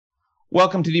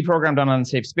Welcome to Deprogrammed on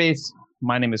Unsafe Space.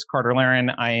 My name is Carter Laren.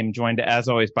 I am joined, as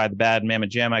always, by the bad Mama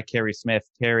Jamma, Carrie Smith.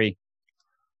 Carrie,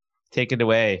 take it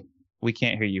away. We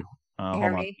can't hear you. Hold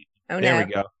on. Oh, there no.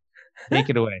 we go. Take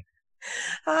it away.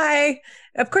 Hi.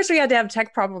 Of course, we had to have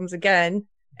tech problems again.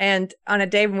 And on a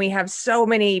day when we have so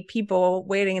many people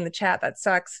waiting in the chat, that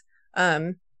sucks.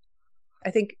 I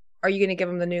think, are you going to give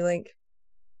them the new link?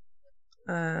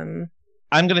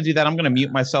 I'm going to do that. I'm going to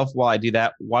mute myself while I do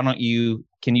that. Why don't you,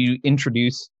 can you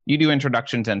introduce, you do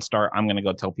introductions and start. I'm going to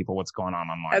go tell people what's going on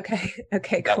online.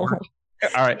 Okay, cool.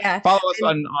 All right. Yeah. Follow us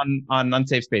on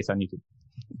Unsafe Space on YouTube.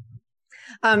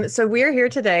 So we're here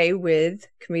today with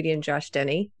comedian Josh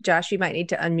Denny. Josh, you might need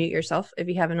to unmute yourself if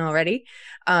you haven't already.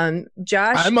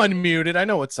 Josh, I'm unmuted. I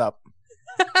know what's up.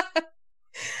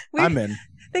 I'm in.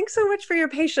 Thanks so much for your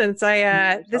patience.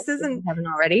 This isn't haven't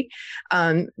already.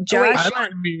 Josh,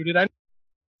 I'm unmuted.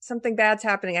 Something bad's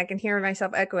happening. I can hear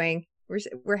myself echoing.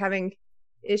 We're having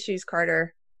issues,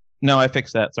 Carter. No, I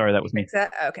fixed that. Sorry, that was me.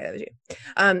 Okay, that was you.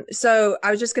 So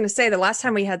I was just going to say the last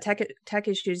time we had tech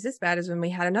issues this bad is when we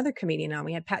had another comedian on.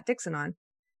 We had Pat Dixon on,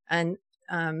 and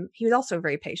he was also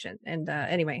very patient. And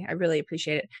anyway, I really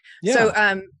appreciate it. Yeah.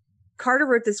 So Carter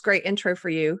wrote this great intro for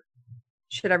you.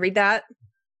 Should I read that?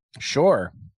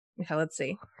 Sure. Okay, let's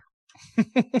see.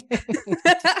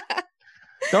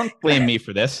 Don't blame me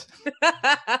for this.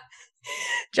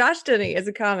 Josh Denny is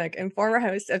a comic and former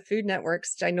host of Food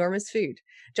Network's Ginormous Food.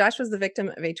 Josh was the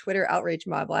victim of a Twitter outrage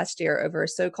mob last year over a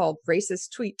so-called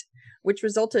racist tweet, which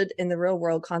resulted in the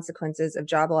real-world consequences of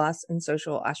job loss and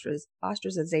social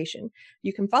ostracization.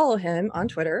 You can follow him on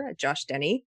Twitter at Josh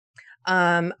Denny.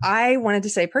 I wanted to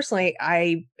say personally,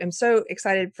 I am so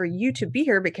excited for you to be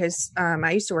here because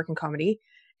I used to work in comedy,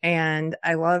 and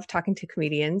I love talking to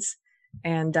comedians.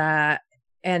 And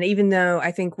even though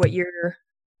I think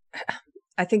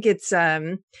it's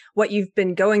what you've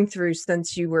been going through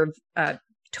since you were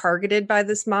targeted by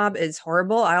this mob is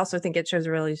horrible. I also think it shows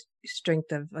a really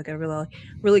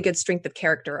good strength of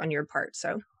character on your part.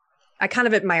 So I kind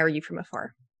of admire you from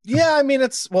afar. Yeah, I mean,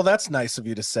 that's nice of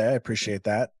you to say. I appreciate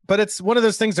that. But it's one of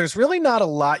those things, there's really not a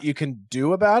lot you can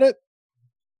do about it.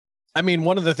 I mean,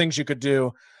 one of the things you could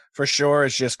do for sure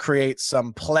is just create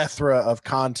some plethora of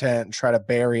content and try to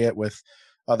bury it with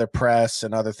other press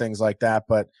and other things like that.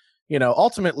 But,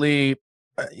 ultimately,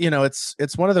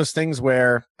 it's one of those things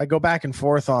where I go back and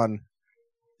forth on,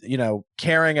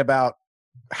 caring about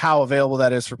how available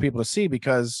that is for people to see,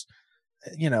 because,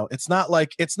 it's not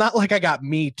like I got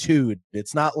Me Too'd.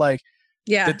 It's not like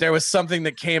that there was something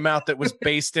that came out that was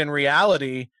based in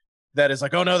reality that is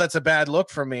like, oh no, that's a bad look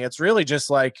for me. It's really just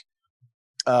like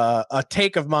a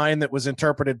take of mine that was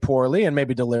interpreted poorly and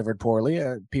maybe delivered poorly.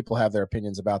 People have their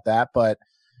opinions about that, but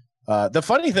the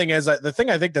funny thing is, the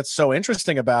thing I think that's so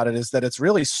interesting about it is that it's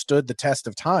really stood the test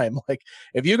of time. Like,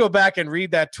 if you go back and read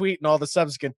that tweet and all the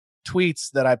subsequent tweets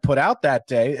that I put out that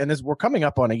day, and as we're coming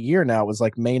up on a year now, it was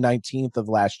like May 19th of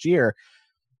last year.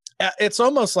 It's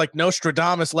almost like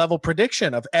Nostradamus level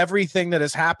prediction of everything that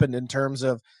has happened in terms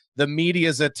of the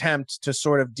media's attempt to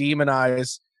sort of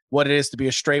demonize what it is to be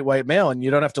a straight white male. And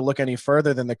you don't have to look any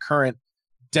further than the current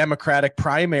Democratic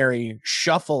primary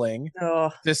shuffling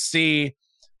to see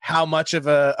how much of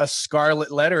a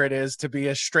scarlet letter it is to be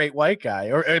a straight white guy,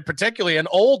 or particularly an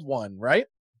old one, right?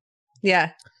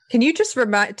 Yeah. Can you just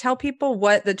tell people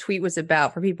what the tweet was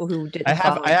about for people who didn't?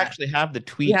 I actually have the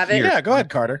tweet. You have it? Yeah, go ahead,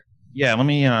 Carter. Yeah, let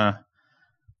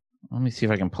me see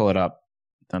if I can pull it up.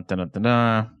 Dun, dun, dun, dun,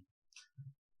 dun.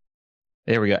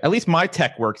 There we go. At least my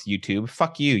tech works, YouTube.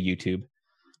 Fuck you, YouTube.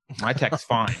 My tech's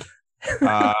fine.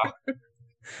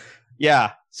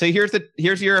 Yeah. So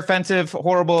here's your offensive,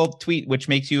 horrible tweet, which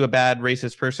makes you a bad,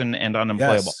 racist person and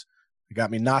unemployable. Yes. You got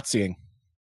me Naziing.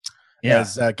 Yeah.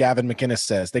 As Gavin McInnes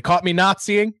says, they caught me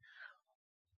Naziing.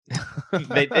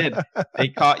 They did. They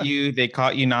caught you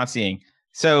Naziing.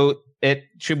 So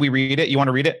should we read it? You want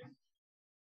to read it?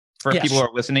 For people who are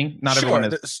listening, not everyone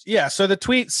is. Yeah, so the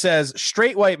tweet says,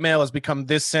 straight white male has become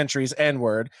this century's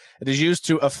N-word. It is used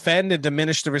to offend and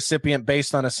diminish the recipient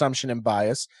based on assumption and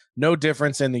bias. No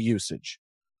difference in the usage.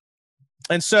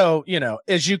 And so,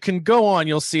 as you can go on,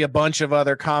 you'll see a bunch of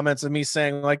other comments of me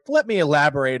saying, like, let me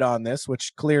elaborate on this,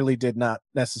 which clearly did not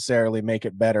necessarily make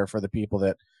it better for the people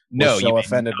that were so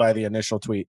offended by the initial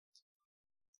tweet.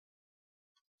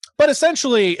 But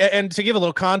essentially, and to give a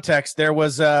little context, there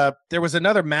was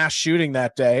another mass shooting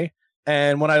that day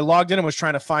And when I logged in and was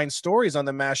trying to find stories on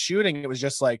the mass shooting, it was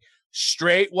just like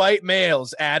straight white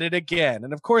males at it again.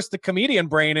 And of course, the comedian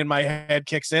brain in my head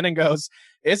kicks in and goes,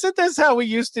 isn't this how we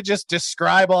used to just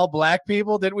describe all black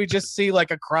people? Didn't we just see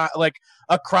like a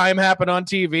crime happen on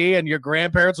TV and your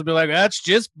grandparents would be like, that's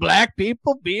just black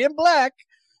people being black?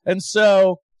 And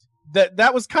so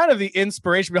that was kind of the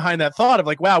inspiration behind that thought of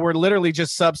like, wow, we're literally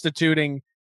just substituting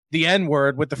the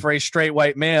N-word with the phrase straight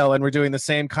white male, and we're doing the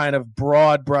same kind of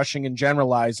broad brushing and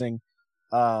generalizing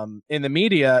in the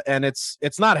media, and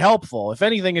it's not helpful. If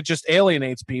anything, it just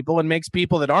alienates people and makes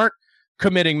people that aren't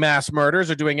committing mass murders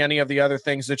or doing any of the other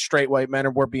things that straight white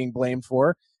men were being blamed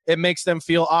for. It makes them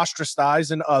feel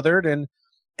ostracized and othered,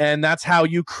 and that's how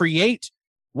you create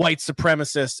white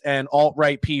supremacists and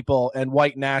alt-right people and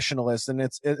white nationalists.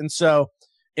 And so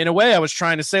in a way I was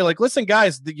trying to say, like, listen,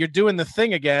 guys, you're doing the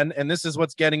thing again, and this is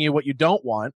what's getting you what you don't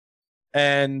want.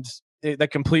 And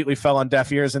that completely fell on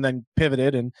deaf ears and then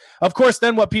pivoted. And of course,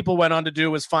 then what people went on to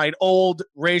do was find old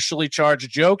racially charged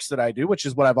jokes that I do, which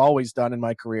is what I've always done in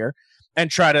my career, and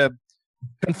try to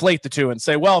conflate the two and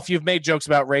say, well, if you've made jokes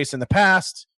about race in the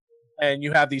past and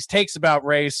you have these takes about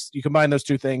race, you combine those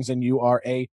two things and you are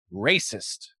a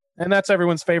racist. And that's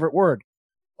everyone's favorite word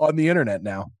on the internet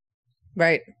now.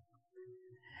 Right.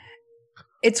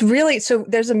 It's really, so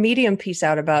there's a Medium piece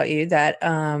out about you that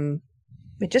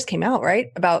it just came out, right?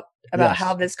 About yes.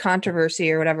 How this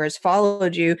controversy or whatever has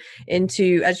followed you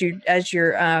into as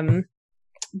you're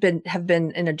have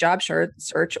been in a job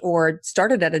search or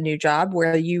started at a new job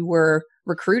where you were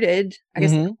recruited. I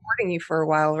guess recruiting you for a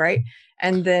while, right?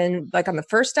 And then like on the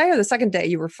first day or the second day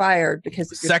you were fired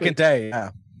because of your second day, yeah.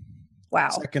 Wow.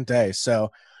 Second day.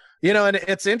 So, and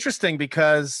it's interesting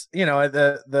because, it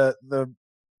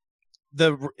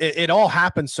all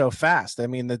happened so fast. I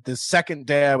mean, the second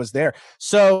day I was there.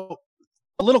 So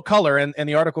a little color, and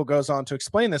the article goes on to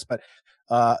explain this, but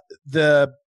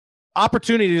the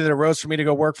opportunity that arose for me to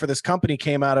go work for this company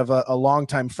came out of a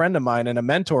longtime friend of mine and a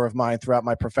mentor of mine throughout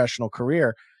my professional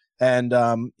career. And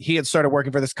he had started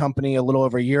working for this company a little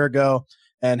over a year ago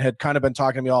and had kind of been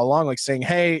talking to me all along, like saying,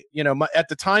 hey, at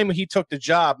the time he took the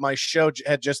job, my show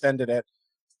had just ended at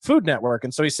Food Network.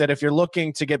 And so he said, if you're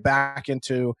looking to get back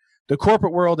into the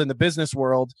corporate world and the business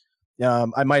world,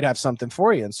 I might have something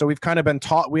for you. And so we've kind of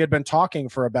we had been talking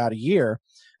for about a year.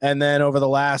 And then over the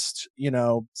last,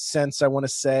 since I want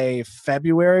to say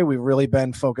February, we've really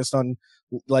been focused on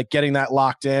like getting that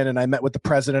locked in. And I met with the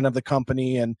president of the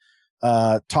company and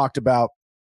talked about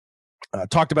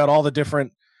all the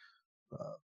different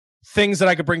things that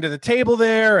I could bring to the table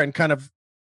there, and kind of,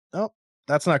 oh,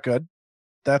 that's not good.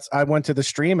 I went to the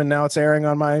stream and now it's airing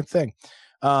on my thing.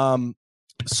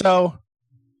 So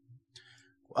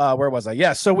where was I?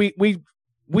 Yeah. So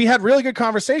we had really good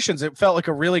conversations. It felt like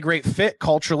a really great fit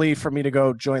culturally for me to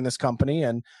go join this company,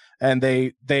 and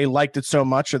they liked it so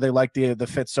much, or they liked the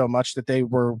fit so much that they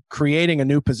were creating a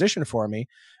new position for me.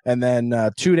 And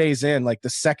then 2 days in, like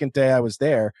the second day I was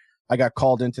there, I got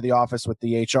called into the office with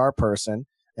the HR person,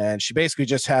 and she basically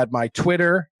just had my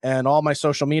Twitter and all my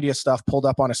social media stuff pulled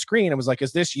up on a screen and was like,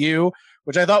 is this you?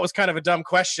 Which I thought was kind of a dumb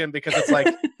question, because it's like,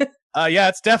 yeah,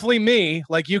 it's definitely me.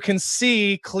 Like, you can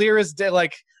see clear as day,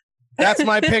 like, that's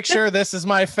my picture. This is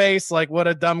my face. Like, what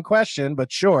a dumb question, but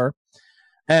sure.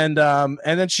 And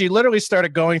then she literally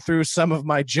started going through some of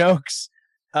my jokes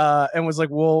and was like,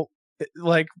 well,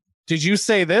 like, did you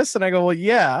say this? And I go, well,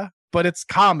 yeah, but it's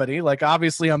comedy. Like,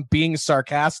 obviously I'm being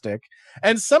sarcastic.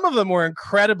 And some of them were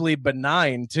incredibly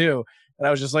benign too. And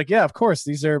I was just like, yeah, of course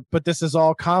but this is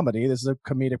all comedy. This is a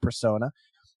comedic persona.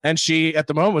 And she, at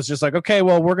the moment, was just like, okay,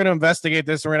 well, we're going to investigate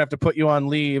this. We're going to have to put you on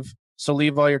leave. So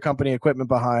leave all your company equipment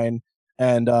behind,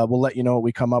 and we'll let you know what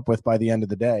we come up with by the end of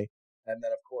the day. And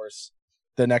then, of course,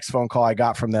 the next phone call I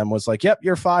got from them was like, yep,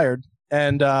 you're fired.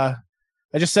 And I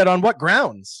just said, on what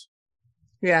grounds?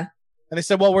 Yeah. And they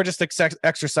said, well, we're just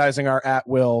exercising our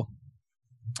at-will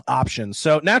options.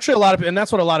 So naturally, and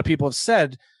that's what a lot of people have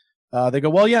said. They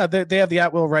go, well, yeah, they have the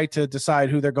at-will right to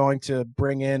decide who they're going to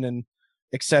bring in, and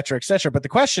et cetera, et cetera. But the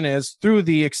question is, through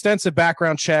the extensive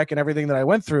background check and everything that I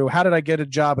went through, how did I get a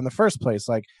job in the first place?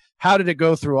 Like, how did it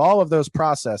go through all of those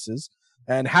processes?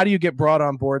 And how do you get brought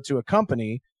on board to a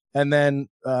company? And then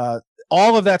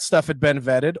all of that stuff had been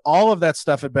vetted. All of that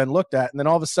stuff had been looked at. And then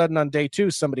all of a sudden on day 2,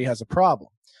 somebody has a problem.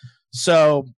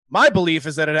 So my belief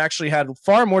is that it actually had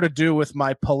far more to do with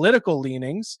my political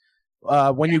leanings.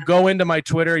 When you go into my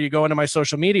Twitter, you go into my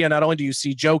social media, not only do you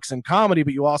see jokes and comedy,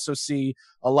 but you also see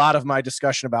a lot of my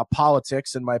discussion about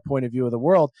politics and my point of view of the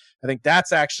world. I think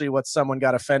that's actually what someone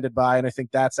got offended by, and I think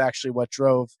that's actually what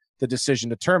drove the decision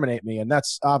to terminate me. And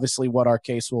that's obviously what our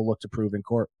case will look to prove in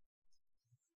court.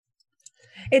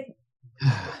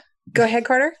 Go ahead,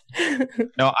 Carter.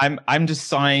 No, I'm just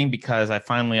sighing because I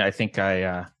think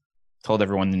I told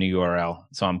everyone the new URL,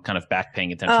 so I'm kind of back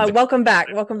paying attention. Welcome back.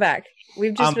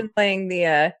 We've just been playing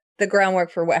the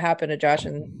groundwork for what happened to Josh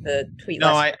and the tweet.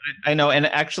 No, I know, and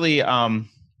actually,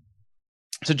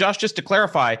 so Josh, just to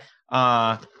clarify,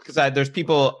 because there's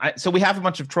people, so we have a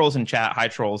bunch of trolls in chat. Hi,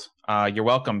 trolls. You're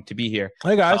welcome to be here.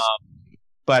 Hey, guys.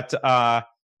 But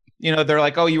they're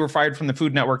like, oh, you were fired from the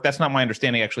Food Network. That's not my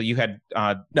understanding. Actually, you had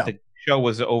No. The show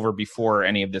was over before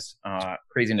any of this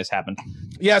craziness happened.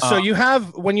 Yeah, so you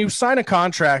have, when you sign a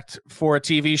contract for a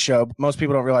TV show, most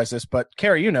people don't realize this, but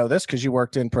Carrie, you know this because you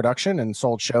worked in production and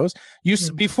sold shows.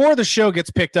 Before the show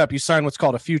gets picked up, you sign what's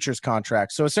called a futures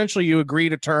contract. So essentially you agree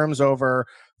to terms over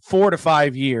 4 to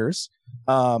 5 years,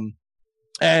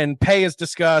 and pay is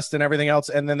discussed and everything else,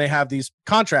 and then they have these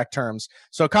contract terms.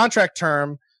 So a contract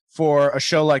term for a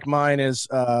show like mine is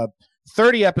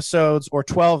 30 episodes or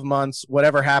 12 months,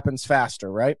 whatever happens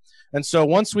faster, right? And so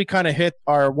once we kind of hit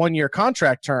our 1-year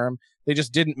contract term, they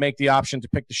just didn't make the option to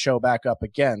pick the show back up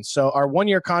again. So our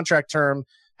 1-year contract term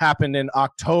happened in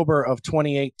October of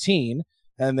 2018,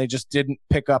 and they just didn't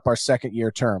pick up our 2nd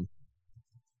year term.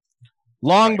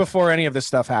 Long before any of this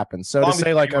stuff happened. So to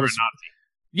say like I was...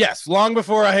 Yes, long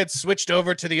before I had switched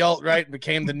over to the alt-right and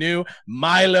became the new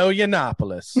Milo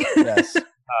Yiannopoulos. Yes.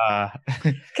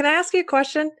 Can I ask you a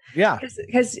question? Yeah.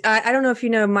 Because I don't know if you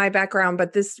know my background,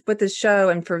 but with this show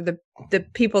and for the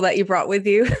people that you brought with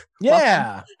you.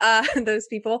 Yeah. Those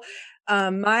people.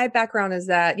 My background is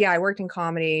that, I worked in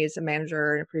comedy as a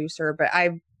manager and a producer, but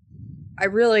I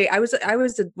was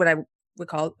what I would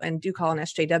call and do call an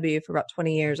SJW for about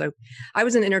 20 years. I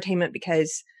was in entertainment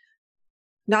because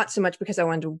not so much because I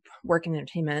wanted to work in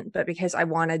entertainment, but because I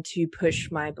wanted to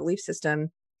push my belief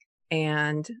system.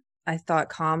 And I thought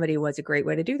comedy was a great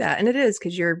way to do that. And it is,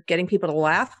 because you're getting people to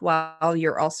laugh while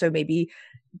you're also maybe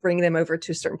bringing them over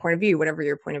to a certain point of view, whatever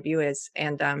your point of view is.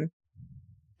 And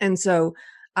so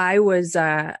I was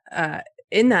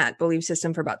in that belief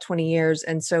system for about 20 years.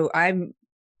 And so I'm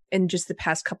in just the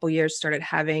past couple of years started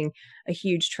having a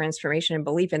huge transformation in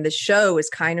belief. And the show is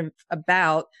kind of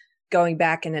about going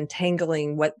back and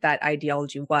untangling what that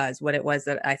ideology was, what it was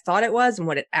that I thought it was and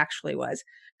what it actually was.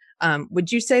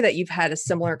 Would you say that you've had a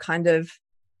similar kind of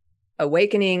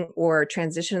awakening or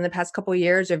transition in the past couple of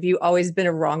years? Or have you always been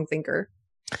a wrong thinker?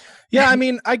 Yeah, I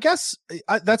mean, I guess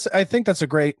I think it's a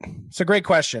great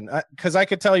question, because I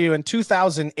could tell you in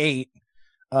 2008,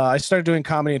 I started doing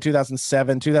comedy in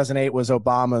 2007. 2008 was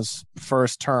Obama's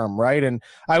first term, right? And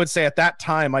I would say at that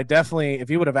time, if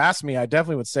you would have asked me, I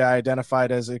definitely would say I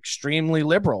identified as extremely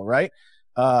liberal, right?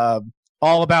 All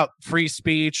about free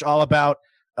speech, all about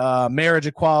marriage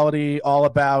equality, all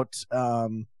about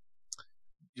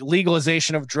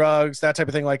legalization of drugs, that type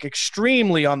of thing, like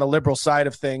extremely on the liberal side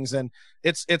of things. And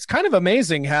it's kind of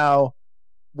amazing how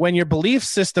when your belief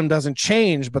system doesn't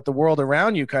change, but the world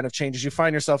around you kind of changes, you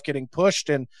find yourself getting pushed.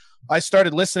 And I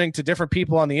started listening to different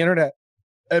people on the internet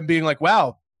and being like,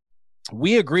 wow,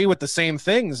 we agree with the same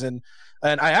things. And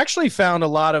I actually found a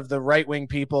lot of the right-wing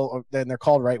people, and they're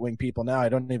called right-wing people now. I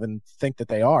don't even think that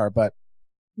they are, but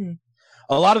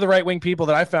a lot of the right-wing people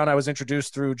that I found, I was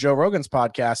introduced through Joe Rogan's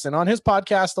podcast. And on his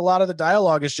podcast, a lot of the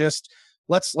dialogue is just,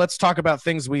 let's talk about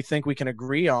things we think we can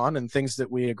agree on and things that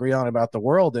we agree on about the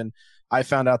world. And I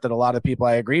found out that a lot of people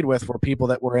I agreed with were people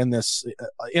that were in this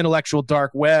intellectual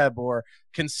dark web or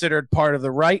considered part of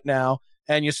the right now.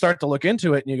 And you start to look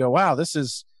into it and you go, wow, this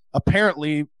is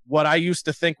apparently what I used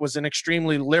to think was an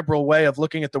extremely liberal way of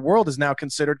looking at the world is now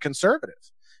considered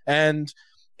conservative. And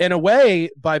in a way,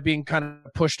 by being kind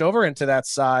of pushed over into that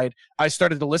side, I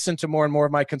started to listen to more and more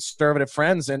of my conservative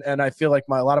friends. And I feel like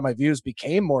a lot of my views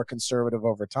became more conservative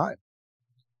over time.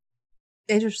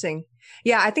 Interesting.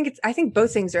 Yeah, I think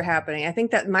both things are happening. I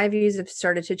think that my views have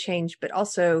started to change, but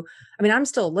also, I mean, I'm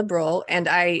still a liberal, and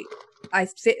I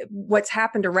what's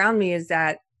happened around me is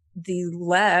that the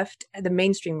left, the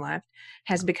mainstream left,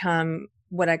 has become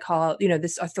what I call,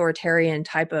 this authoritarian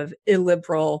type of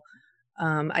illiberal,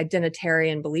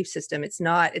 identitarian belief system. It's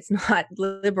not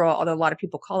liberal, although a lot of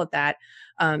people call it that.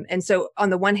 And so on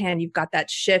the one hand, you've got that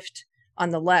shift on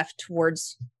the left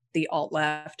towards the alt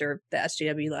left or the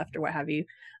SJW left or what have you.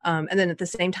 And then at the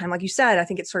same time, like you said, I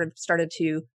think it sort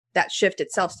of that shift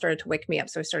itself started to wake me up.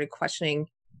 So I started questioning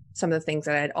some of the things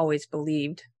that I had always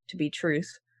believed to be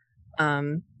truth.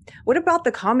 What about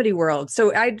the comedy world?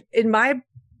 So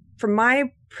from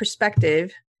my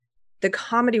perspective, the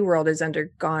comedy world has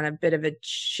undergone a bit of a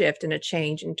shift and a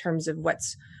change in terms of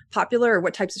what's popular or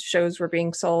what types of shows were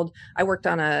being sold. I worked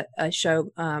on a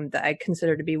show that I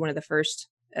consider to be one of the first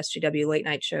SJW late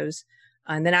night shows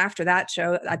And then after that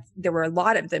show, there were a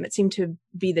lot of them. It seemed to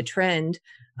be the trend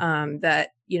that,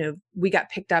 we got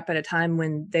picked up at a time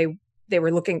when they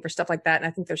were looking for stuff like that. And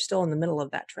I think they're still in the middle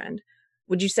of that trend.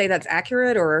 Would you say that's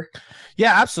accurate or?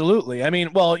 Yeah, absolutely. I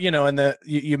mean, well, and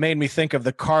you made me think of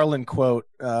the Carlin quote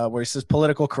where he says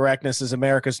political correctness is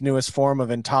America's newest form of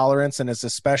intolerance and is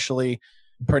especially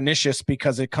pernicious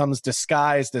because it comes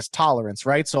disguised as tolerance,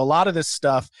 right? So a lot of this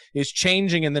stuff is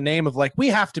changing in the name of we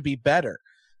have to be better.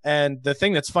 And the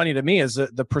thing that's funny to me is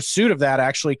that the pursuit of that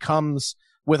actually comes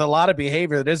with a lot of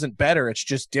behavior that isn't better. It's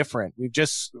just different. We've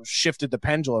just shifted the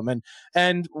pendulum.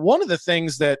 And one of the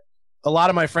things that a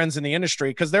lot of my friends in the industry,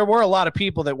 because there were a lot of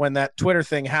people that when that Twitter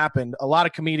thing happened, a lot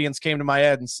of comedians came to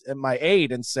my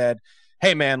aid and said,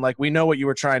 hey man, we know what you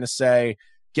were trying to say.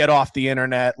 Get off the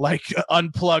internet,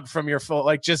 unplug from your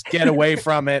phone, just get away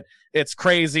from it. It's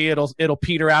crazy. It'll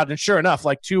peter out. And sure enough,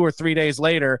 2 or 3 days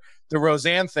later, the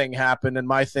Roseanne thing happened and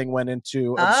my thing went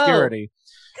into obscurity.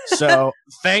 So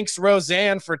thanks,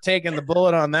 Roseanne, for taking the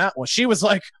bullet on that one. She was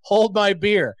like, hold my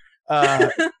beer.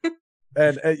 Of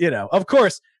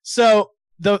course. So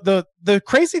the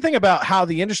crazy thing about how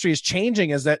the industry is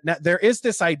changing is that there is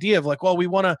this idea of we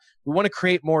want to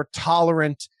create more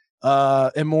tolerant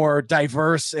and more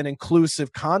diverse and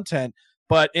inclusive content.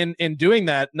 But in doing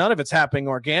that, none of it's happening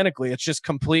organically. It's just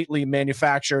completely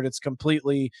manufactured. It's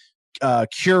completely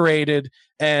curated.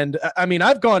 And I mean,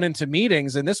 I've gone into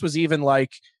meetings, and this was even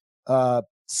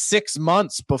 6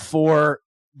 months before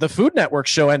the Food Network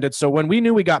show ended. So when we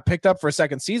knew we got picked up for a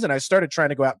second season, I started trying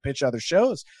to go out and pitch other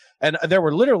shows. And there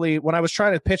were literally, when I was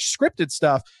trying to pitch scripted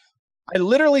stuff, I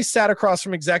literally sat across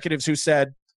from executives who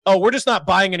said, oh, we're just not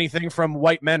buying anything from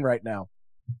white men right now.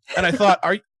 And I thought,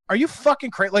 are you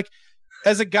fucking crazy?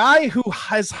 As a guy who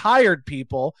has hired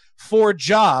people for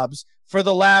jobs for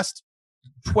the last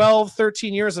 12,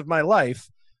 13 years of my life,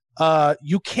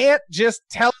 you can't just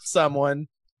tell someone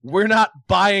we're not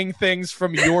buying things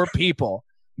from your people.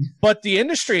 But the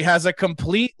industry has a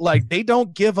complete, they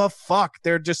don't give a fuck.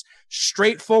 They're just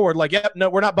straightforward. Yep, no,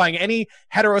 we're not buying any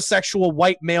heterosexual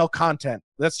white male content.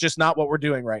 That's just not what we're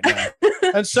doing right now.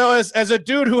 And so as a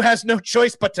dude who has no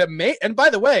choice but to make, and by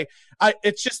the way,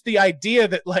 it's just the idea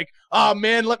that oh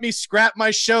man, let me scrap my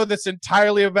show that's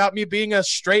entirely about me being a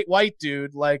straight white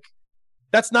dude.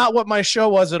 That's not what my show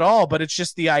was at all, but it's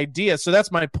just the idea. So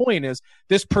that's my point, is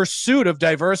this pursuit of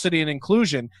diversity and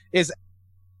inclusion is.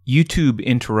 YouTube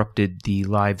interrupted the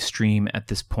live stream at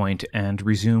this point and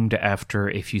resumed after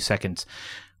a few seconds.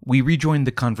 We rejoined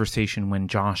the conversation when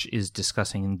Josh is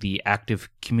discussing the active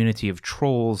community of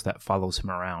trolls that follows him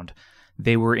around.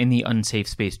 They were in the Unsafe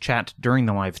Space chat during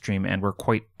the live stream and were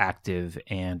quite active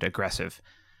and aggressive.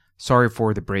 Sorry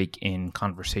for the break in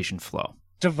conversation flow.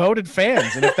 Devoted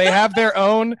fans, and if they have their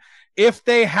own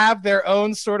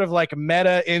sort of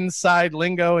meta inside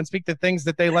lingo and speak the things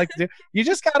that they like to do, you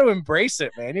just got to embrace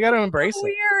it, man. You got to embrace it.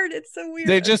 Weird. It's so weird.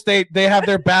 They have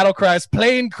their battle cries.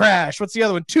 Plane crash. What's the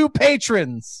other one? 2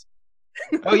 patrons.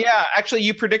 Oh yeah, actually,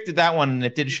 you predicted that one, and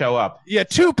it did show up. Yeah,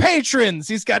 2 patrons.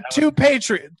 He's got 2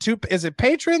 patrons. Is it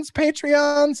patrons?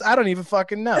 Patreons? I don't even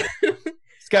fucking know.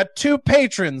 He's got 2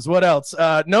 patrons. What else?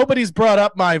 Nobody's brought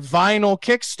up my vinyl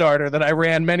Kickstarter that I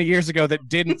ran many years ago that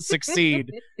didn't succeed.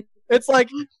 It's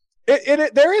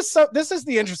there is some. This is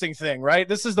the interesting thing, right?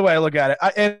 This is the way I look at it.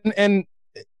 And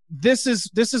this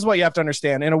is what you have to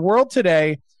understand. In a world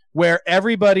today where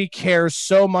everybody cares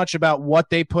so much about what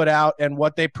they put out and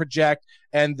what they project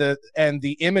and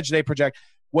the image they project,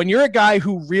 when you're a guy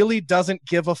who really doesn't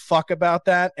give a fuck about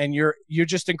that and you're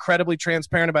just incredibly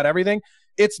transparent about everything,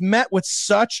 it's met with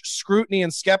such scrutiny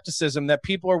and skepticism that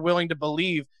people are willing to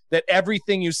believe that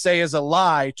everything you say is a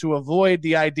lie to avoid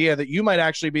the idea that you might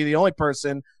actually be the only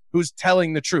person who's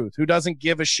telling the truth, who doesn't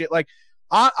give a shit.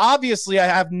 Obviously, I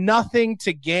have nothing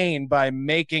to gain by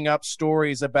making up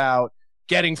stories about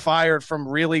getting fired from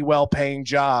really well-paying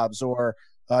jobs or,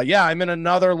 I'm in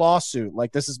another lawsuit.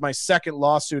 This is my second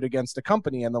lawsuit against a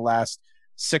company in the last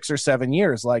 6 or 7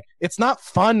 years. It's not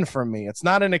fun for me. It's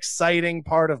not an exciting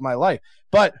part of my life.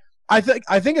 But I think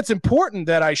it's important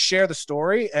that I share the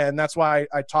story, and that's why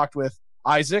I talked with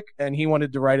Isaac, and he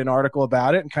wanted to write an article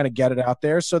about it and kind of get it out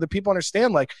there so that people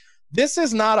understand, this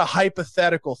is not a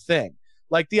hypothetical thing.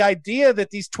 The idea that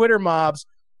these Twitter mobs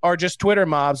are just Twitter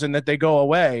mobs and that they go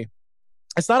away,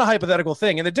 it's not a hypothetical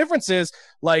thing. And the difference is,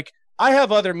 I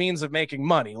have other means of making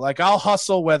money. I'll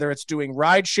hustle, whether it's doing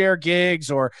rideshare gigs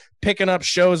or picking up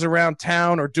shows around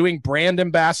town or doing brand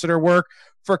ambassador work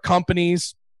for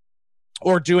companies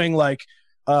or doing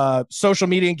social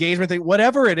media engagement thing,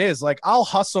 whatever it is. Like, I'll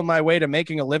hustle my way to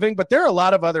making a living, but there are a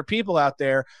lot of other people out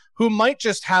there who might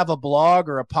just have a blog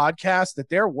or a podcast that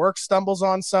their work stumbles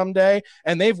on someday,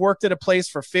 and they've worked at a place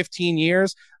for 15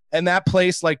 years. And that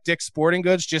place, like Dick's Sporting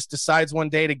Goods, just decides one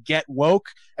day to get woke.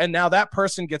 And now that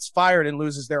person gets fired and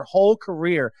loses their whole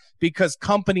career because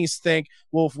companies think,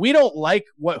 well, if we don't like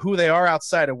who they are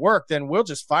outside of work, then we'll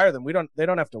just fire them. They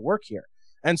don't have to work here.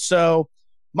 And so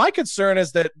my concern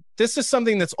is that this is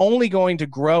something that's only going to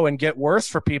grow and get worse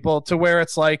for people, to where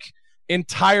it's like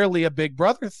entirely a Big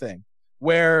Brother thing,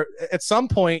 where at some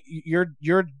point your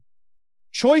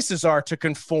choices are to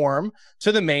conform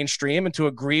to the mainstream and to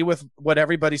agree with what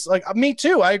everybody's like. Me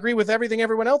too. I agree with everything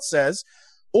everyone else says,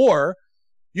 or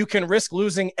you can risk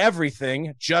losing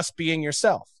everything just being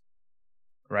yourself.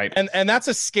 Right. And that's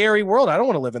a scary world. I don't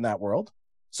want to live in that world.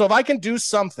 So if I can do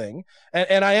something,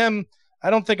 and I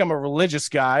don't think I'm a religious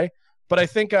guy, but I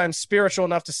think I'm spiritual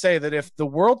enough to say that if the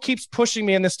world keeps pushing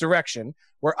me in this direction,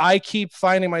 where I keep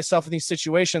finding myself in these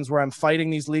situations where I'm fighting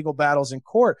these legal battles in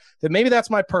court, then maybe that's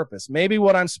my purpose. Maybe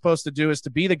what I'm supposed to do is to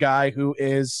be the guy who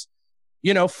is,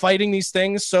 fighting these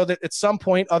things so that at some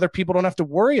point other people don't have to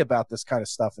worry about this kind of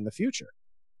stuff in the future.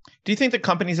 Do you think the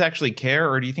companies actually care,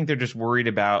 or do you think they're just worried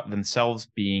about themselves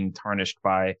being tarnished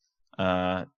by,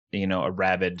 a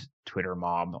rabid Twitter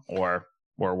mob or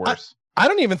worse? I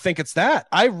don't even think it's that.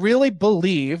 I really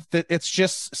believe that it's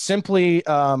just simply,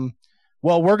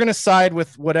 we're going to side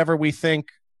with whatever we think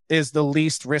is the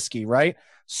least risky, right?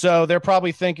 So they're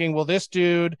probably thinking, well, this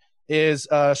dude is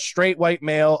a straight white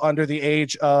male under the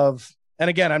age of, and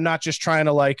again, I'm not just trying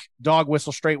to like dog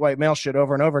whistle straight white male shit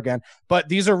over and over again, but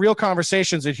these are real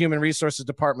conversations that human resources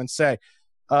departments say.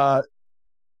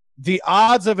 The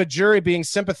odds of a jury being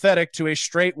sympathetic to a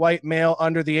straight white male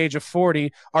under the age of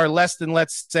 40 are less than,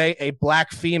 let's say, a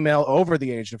black female over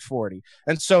the age of 40.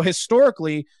 And so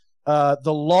historically, the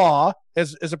law,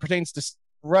 as it pertains to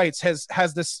rights,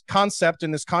 has this concept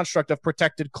and this construct of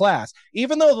protected class.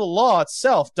 Even though the law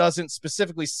itself doesn't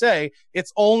specifically say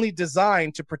it's only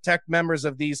designed to protect members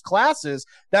of these classes,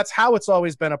 that's how it's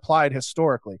always been applied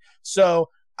historically. So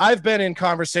I've been in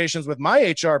conversations with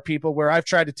my HR people where I've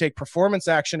tried to take performance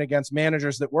action against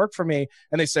managers that work for me,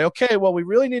 and they say, okay, well, we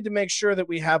really need to make sure that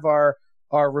we have our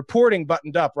reporting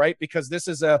buttoned up, right? Because this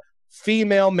is a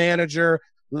female manager,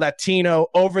 Latino,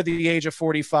 over the age of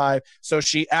 45, so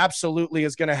she absolutely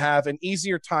is going to have an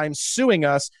easier time suing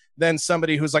us than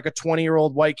somebody who's like a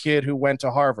 20-year-old white kid who went to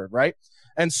Harvard, right?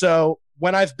 And so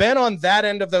when I've been on that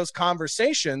end of those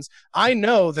conversations, I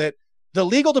know that the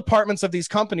legal departments of these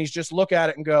companies just look at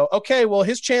it and go, okay, well,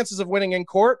 his chances of winning in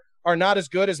court are not as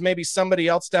good as maybe somebody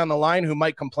else down the line who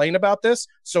might complain about this.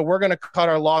 So we're going to cut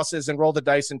our losses and roll the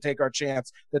dice and take our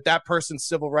chance that person's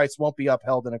civil rights won't be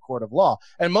upheld in a court of law.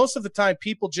 And most of the time,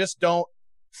 people just don't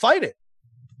fight it.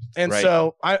 And Right.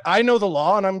 So I know the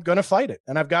law, and I'm going to fight it.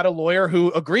 And I've got a lawyer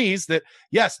who agrees that,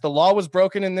 yes, the law was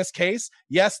broken in this case.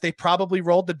 Yes, they probably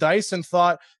rolled the dice and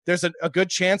thought there's a good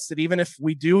chance that even if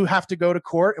we do have to go to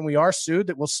court and we are sued,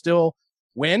 that we'll still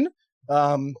win.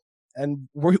 And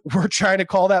we're trying to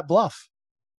call that bluff.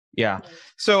 Yeah.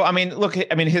 So,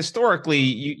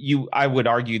 historically, I would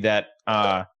argue that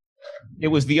it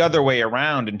was the other way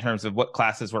around in terms of what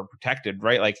classes were protected,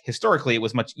 right? Like historically, it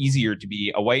was much easier to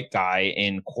be a white guy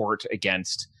in court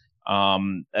against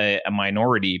a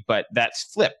minority, but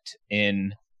that's flipped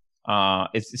in.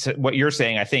 It's what you're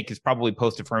saying, I think, is probably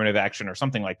post-affirmative action or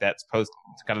something like that.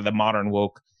 It's kind of the modern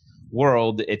woke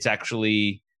world. It's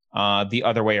actually the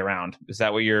other way around. Is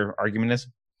that what your argument is?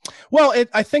 Well,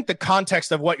 I think the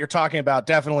context of what you're talking about,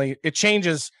 definitely it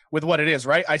changes with what it is,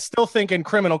 right? I still think in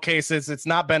criminal cases, it's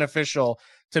not beneficial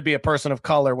to be a person of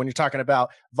color when you're talking about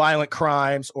violent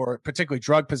crimes or particularly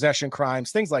drug possession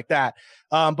crimes, things like that.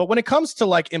 But when it comes to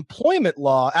like employment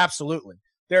law, absolutely.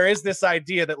 There is this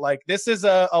idea that like this is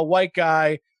a white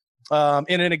guy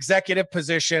in an executive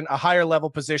position, a higher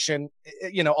level position,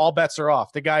 all bets are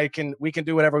off. The guy we can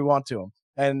do whatever we want to him.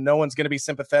 And no one's going to be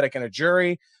sympathetic in a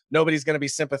jury. Nobody's going to be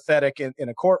sympathetic in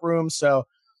a courtroom. So,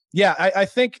 yeah, I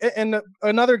think, and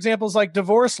another example is like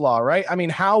divorce law, right? I mean,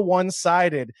 how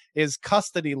one-sided is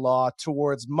custody law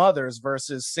towards mothers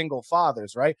versus single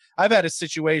fathers, right? I've had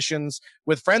situations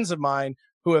with friends of mine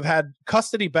who have had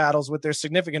custody battles with their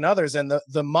significant others, and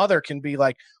the mother can be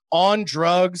like on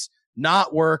drugs,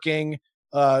 not working,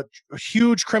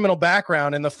 huge criminal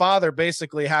background, and the father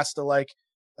basically has to like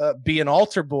be an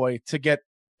altar boy to get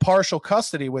partial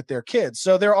custody with their kids.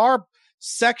 So there are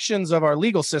sections of our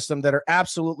legal system that are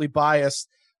absolutely biased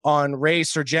on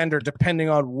race or gender, depending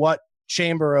on what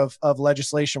chamber of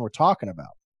legislation we're talking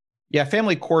about. Yeah,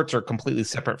 family courts are completely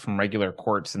separate from regular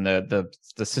courts, and the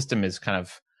system is kind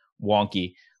of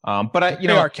wonky. But Very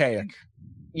archaic.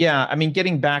 Yeah, I mean,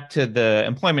 getting back to the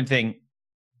employment thing,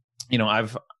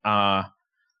 I've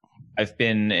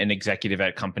been an executive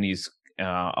at companies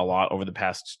a lot over the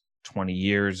past 20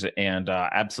 years, and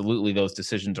absolutely those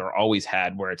decisions are always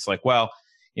had where it's like, well,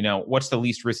 what's the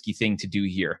least risky thing to do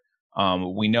here?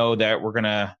 We know that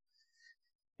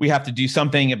we have to do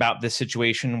something about this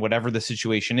situation, whatever the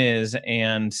situation is.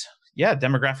 And yeah,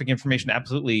 demographic information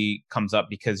absolutely comes up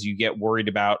because you get worried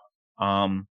about,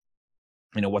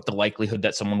 what the likelihood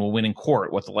that someone will win in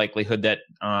court, what the likelihood that,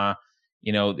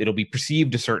 it'll be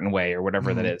perceived a certain way or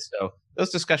whatever that is. So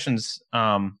those discussions,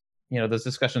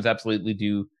 absolutely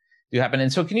do happen.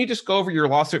 And so can you just go over your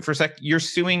lawsuit for a sec? You're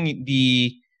suing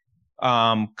the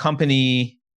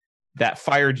company that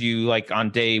fired you like on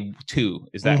day 2.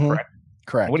 Is that correct?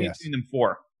 Correct. What are you suing them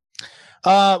for?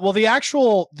 Well, the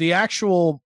actual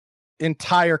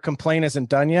entire complaint isn't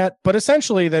done yet, but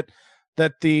essentially that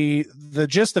the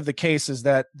gist of the case is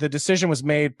that the decision was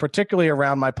made particularly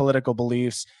around my political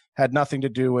beliefs, had nothing to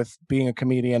do with being a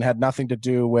comedian, had nothing to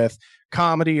do with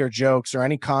comedy or jokes or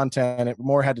any content. It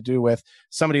more had to do with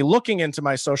somebody looking into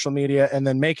my social media and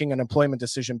then making an employment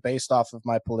decision based off of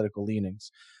my political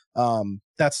leanings.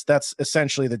 That's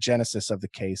essentially the genesis of the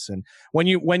case. And when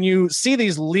you see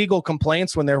these legal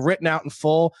complaints, when they're written out in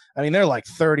full, I mean, they're like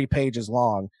 30 pages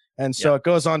long. And so it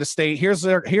goes on to state, here's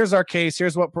our case,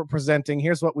 here's what we're presenting,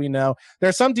 here's what we know. There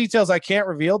are some details I can't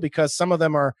reveal because some of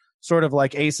them are sort of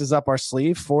like aces up our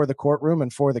sleeve for the courtroom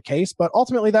and for the case. But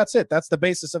ultimately, that's it. That's the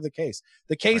basis of the case.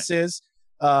 The case is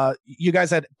you guys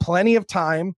had plenty of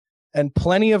time and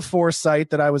plenty of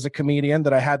foresight that I was a comedian,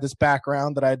 that I had this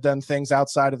background, that I had done things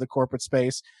outside of the corporate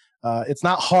space. It's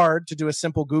not hard to do a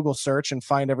simple Google search and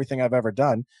find everything I've ever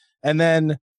done. And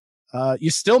then you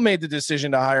still made the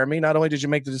decision to hire me. Not only did you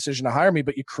make the decision to hire me,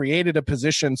 but you created a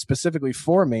position specifically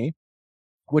for me,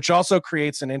 which also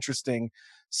creates an interesting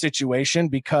situation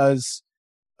because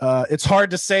it's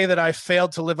hard to say that I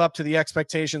failed to live up to the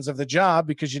expectations of the job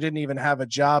because you didn't even have a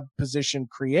job position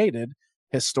created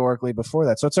historically before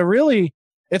that. So it's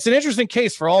an interesting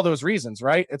case for all those reasons,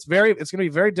 right? It's going to be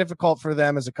very difficult for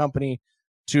them as a company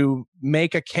to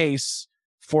make a case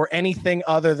for anything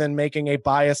other than making a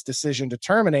biased decision to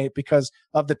terminate because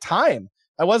of the time.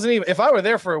 I wasn't even, if I were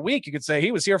there for a week, you could say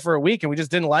he was here for a week and we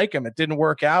just didn't like him. It didn't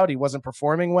work out. He wasn't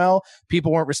performing well.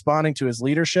 People weren't responding to his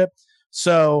leadership.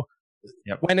 So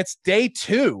when it's day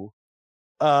 2,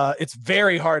 it's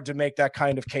very hard to make that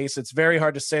kind of case. It's very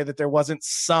hard to say that there wasn't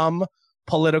some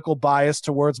political bias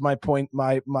towards my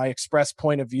express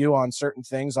point of view on certain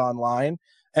things online.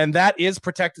 And that is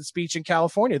protected speech in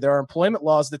California. There are employment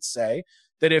laws that say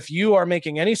that if you are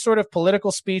making any sort of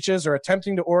political speeches or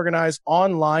attempting to organize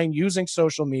online using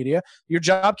social media, your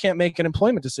job can't make an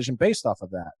employment decision based off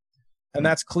of that. And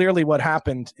that's clearly what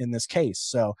happened in this case.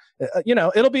 So,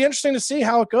 it'll be interesting to see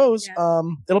how it goes. Yeah.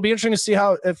 It'll be interesting to see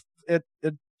how if it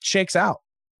shakes out.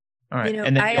 All right.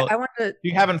 And then I want to.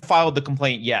 You haven't filed the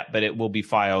complaint yet, but it will be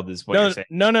filed, is what you're saying.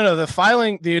 No.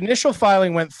 The initial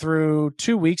filing went through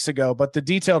 2 weeks ago, but the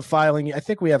detailed filing, I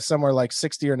think we have somewhere like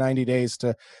 60 or 90 days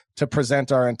to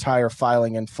present our entire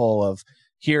filing in full of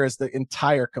here is the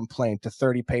entire complaint, the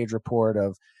 30-page report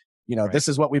of, right. This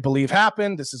is what we believe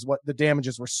happened. This is what the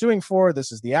damages we're suing for.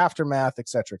 This is the aftermath, et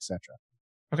cetera, et cetera.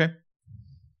 Okay.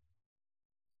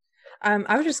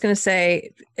 I was just going to say,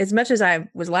 as much as I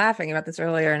was laughing about this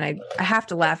earlier, and I have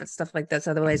to laugh at stuff like this,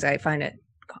 otherwise I find it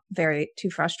too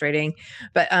frustrating.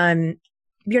 But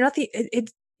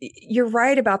you're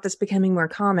right about this becoming more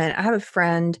common. I have a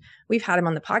friend, we've had him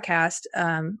on the podcast,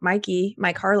 Mike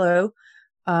Harlow.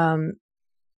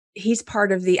 He's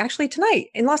part of actually tonight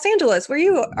in Los Angeles. Are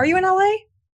you in LA?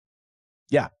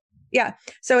 Yeah. Yeah.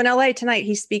 So in LA tonight,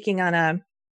 he's speaking on a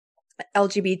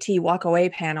LGBT walk away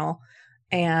panel.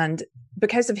 And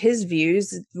because of his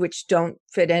views, which don't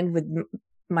fit in with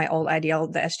my old the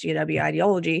SJW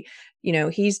ideology,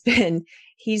 he's been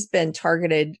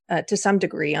targeted to some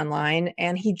degree online.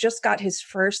 And he just got his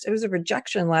first, it was a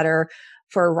rejection letter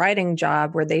for a writing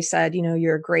job where they said,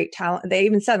 you're a great talent. They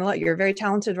even said, look, you're a very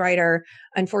talented writer.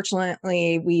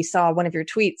 Unfortunately, we saw one of your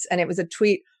tweets and it was a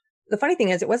tweet. The funny thing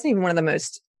is, it wasn't even one of the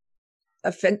most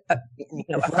offensive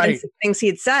things he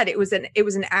had said. It was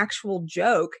an actual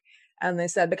joke. And they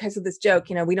said, because of this joke,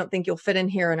 we don't think you'll fit in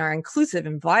here in our inclusive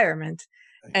environment.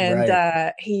 And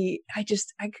I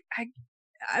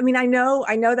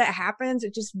know that happens.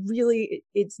 It just really,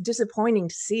 it's disappointing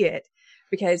to see it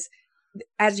because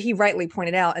as he rightly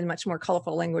pointed out in much more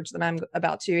colorful language than I'm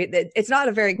about to, it's not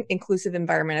a very inclusive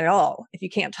environment at all. If you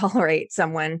can't tolerate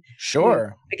someone,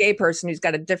 Sure, a gay person who's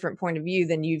got a different point of view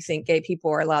than you think gay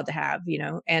people are allowed to have,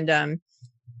 and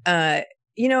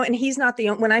and he's not the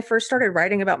only. When I first started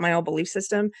writing about my own belief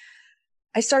system,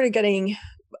 I started getting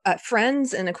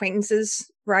friends and acquaintances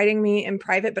writing me in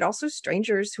private, but also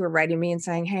strangers who are writing me and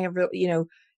saying, "Hey, a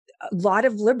lot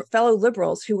of fellow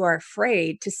liberals who are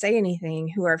afraid to say anything,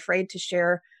 who are afraid to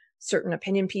share certain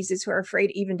opinion pieces, who are afraid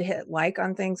even to hit like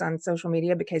on things on social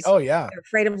media because they're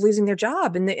afraid of losing their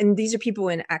job." And these are people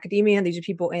in academia, and these are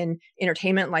people in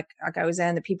entertainment, like I was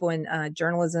in, the people in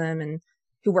journalism and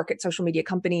who work at social media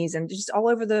companies, and just all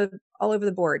over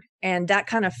the board. And that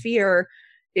kind of fear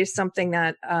is something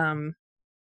that,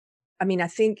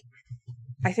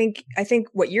 I think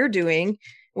what you're doing,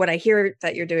 what I hear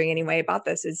that you're doing anyway about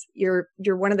this, is you're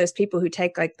one of those people who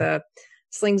take like the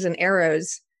slings and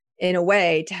arrows in a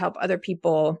way to help other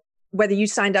people, whether you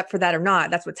signed up for that or not.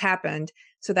 That's what's happened,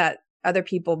 so that other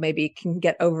people maybe can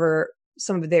get over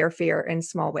some of their fear in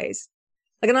small ways.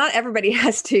 Like, not everybody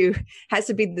has to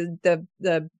be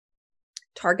the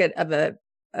target of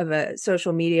a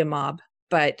social media mob,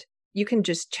 but you can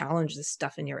just challenge this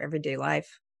stuff in your everyday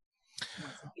life.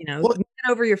 Get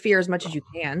over your fear as much as you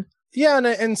can. Yeah,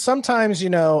 and sometimes,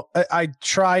 I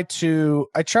try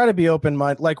to be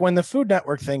open-minded. Like when the Food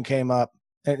Network thing came up,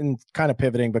 and kind of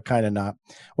pivoting, but kind of not.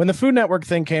 When the Food Network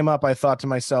thing came up, I thought to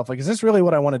myself, like, is this really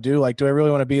what I want to do? Like, do I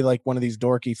really want to be like one of these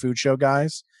dorky food show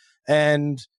guys?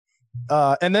 And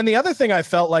then the other thing I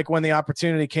felt like when the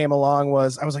opportunity came along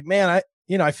was, I was like, man,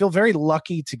 I feel very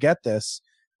lucky to get this.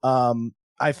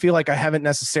 I feel like I haven't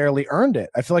necessarily earned it.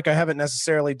 I feel like I haven't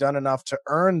necessarily done enough to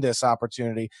earn this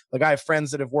opportunity. Like, I have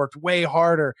friends that have worked way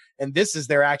harder, and this is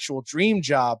their actual dream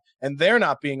job, and they're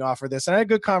not being offered this. And I had a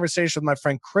good conversation with my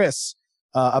friend Chris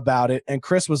about it. And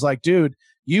Chris was like, dude,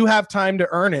 you have time to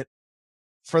earn it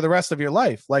for the rest of your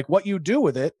life. Like, what you do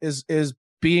with it is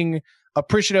being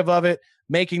appreciative of it,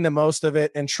 making the most of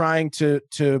it, and trying to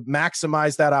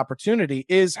maximize that opportunity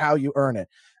is how you earn it.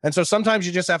 And so sometimes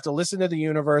you just have to listen to the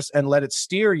universe and let it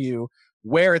steer you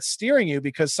where it's steering you,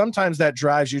 because sometimes that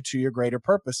drives you to your greater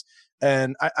purpose.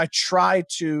 And I try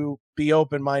to be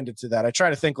open-minded to that. I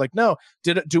try to think like, no,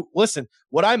 listen,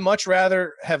 would I much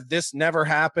rather have this never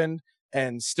happened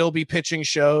and still be pitching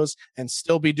shows and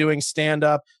still be doing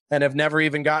stand-up and have never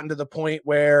even gotten to the point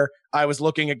where I was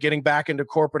looking at getting back into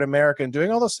corporate America and doing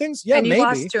all those things? Yeah, and you maybe.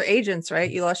 lost your agents, right?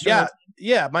 You lost your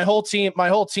yeah. My whole team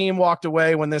walked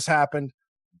away when this happened.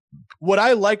 Would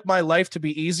I like my life to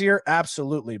be easier?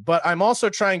 Absolutely. But I'm also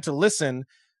trying to listen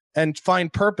and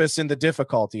find purpose in the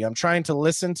difficulty. I'm trying to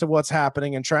listen to what's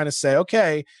happening and trying to say,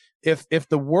 okay, if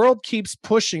the world keeps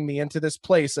pushing me into this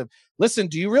place of, listen,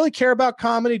 do you really care about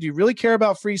comedy? Do you really care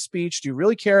about free speech? Do you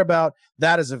really care about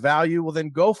that as a value? Well, then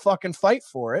go fucking fight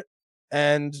for it.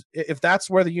 And if that's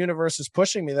where the universe is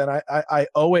pushing me, then I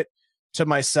owe it to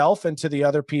myself and to the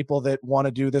other people that want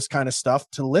to do this kind of stuff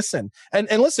to listen. And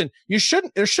listen, there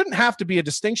shouldn't have to be a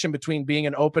distinction between being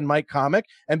an open mic comic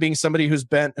and being somebody who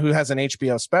has an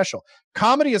HBO special.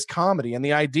 Comedy is comedy. And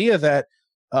the idea that,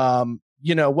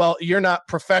 well, you're not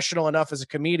professional enough as a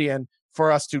comedian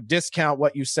for us to discount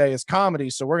what you say as comedy,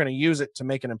 so we're going to use it to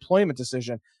make an employment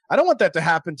decision. I don't want that to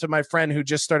happen to my friend who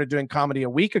just started doing comedy a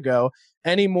week ago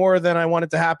any more than I want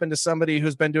it to happen to somebody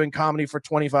who's been doing comedy for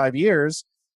 25 years.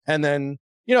 And then,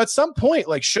 at some point,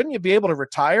 like, shouldn't you be able to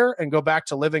retire and go back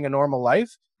to living a normal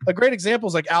life? A great example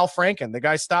is like Al Franken. The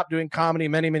guy stopped doing comedy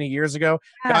many, many years ago,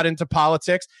 got into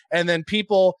politics, and then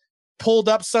people pulled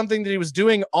up something that he was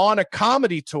doing on a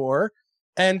comedy tour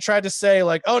and tried to say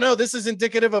like, oh no, this is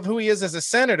indicative of who he is as a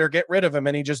senator, get rid of him.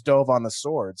 And he just dove on the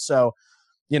sword. So,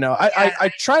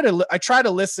 I try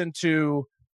to listen to,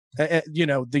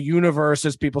 the universe,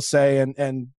 as people say,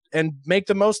 and make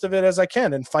the most of it as I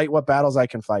can and fight what battles I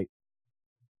can fight.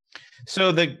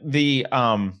 So the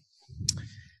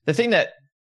thing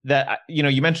that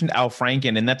you mentioned Al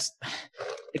Franken, and it's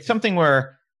something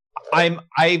where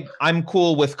I'm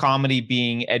cool with comedy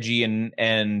being edgy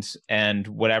and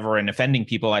whatever and offending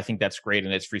people. I think that's great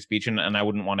and it's free speech, and I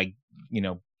wouldn't want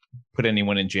to put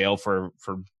anyone in jail for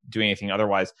doing anything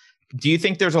otherwise. Do you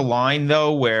think there's a line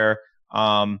though where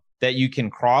that you can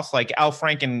cross? Like Al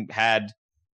Franken had,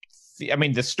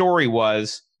 the story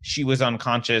was she was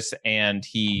unconscious and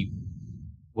he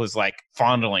was like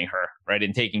fondling her, right,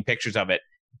 and taking pictures of it.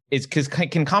 Is because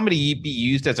can comedy be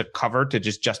used as a cover to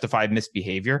just justify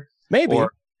misbehavior? Maybe.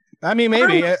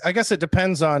 Maybe. I guess it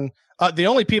depends on the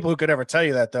only people who could ever tell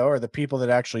you that though are the people that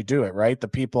actually do it, right? The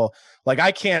people like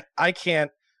I can't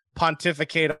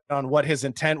pontificate on what his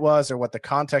intent was or what the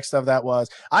context of that was.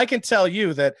 I can tell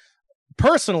you that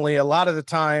personally, a lot of the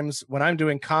times when I'm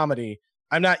doing comedy,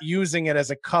 I'm not using it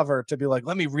as a cover to be like,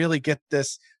 let me really get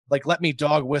this, like, let me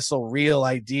dog whistle real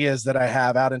ideas that I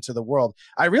have out into the world.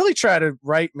 I really try to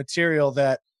write material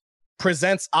that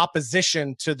presents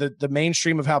opposition to the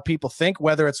mainstream of how people think,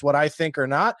 whether it's what I think or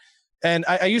not. And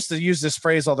I used to use this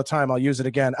phrase all the time. I'll use it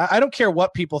again. I don't care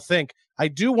what people think. I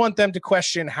do want them to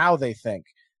question how they think.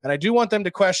 And I do want them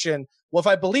to question, well, if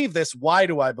I believe this, why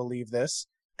do I believe this?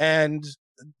 And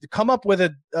come up with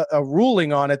a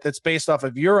ruling on it that's based off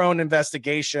of your own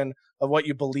investigation of what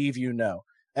you believe you know.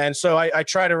 And so I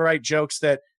try to write jokes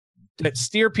that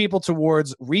steer people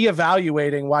towards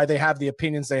reevaluating why they have the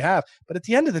opinions they have. But at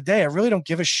the end of the day, I really don't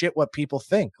give a shit what people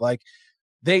think. Like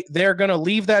they're going to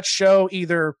leave that show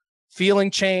either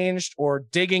feeling changed or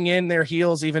digging in their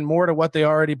heels even more to what they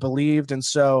already believed. And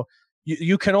so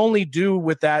you can only do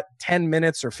with that 10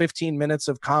 minutes or 15 minutes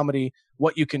of comedy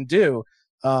what you can do.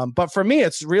 But for me,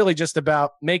 it's really just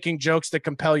about making jokes that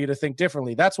compel you to think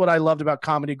differently. That's what I loved about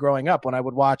comedy growing up, when I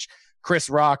would watch Chris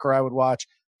Rock or I would watch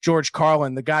George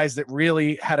Carlin, the guys that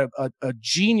really had a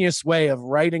genius way of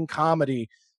writing comedy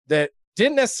that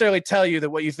didn't necessarily tell you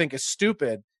that what you think is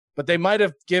stupid, but they might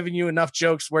have given you enough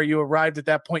jokes where you arrived at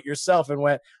that point yourself and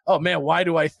went, oh man, why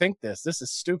do I think this? This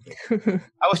is stupid.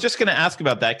 I was just going to ask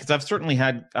about that, because I've certainly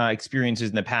had experiences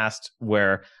in the past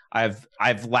where I've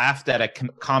laughed at a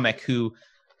comic who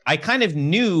I kind of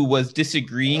knew was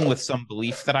disagreeing with some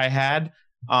belief that I had,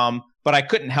 but I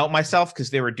couldn't help myself because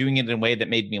they were doing it in a way that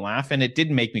made me laugh. And it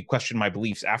did make me question my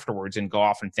beliefs afterwards and go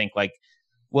off and think like,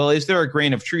 well, is there a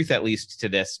grain of truth at least to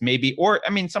this? Maybe, or, I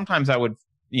mean, sometimes I would,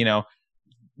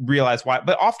 realize why,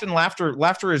 but often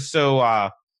laughter is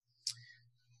so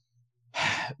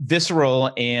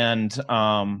visceral and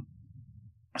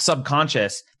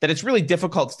subconscious that it's really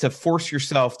difficult to force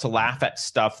yourself to laugh at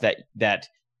stuff that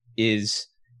is,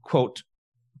 quote,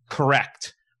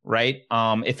 correct, right?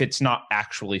 If it's not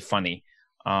actually funny.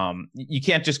 You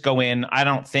can't just go in, I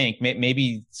don't think,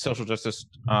 maybe social justice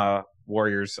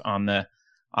warriors on the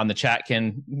chat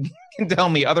can tell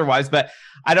me otherwise, but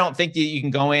I don't think that you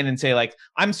can go in and say like,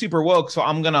 I'm super woke, so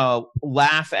I'm gonna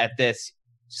laugh at this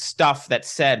stuff that's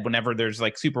said whenever there's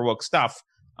like super woke stuff.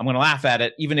 I'm gonna laugh at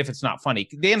it even if it's not funny.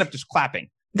 They end up just clapping.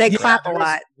 They clap a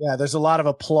lot. Yeah, there's a lot of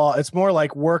applause. It's more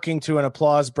like working to an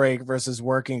applause break versus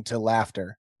working to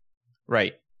laughter.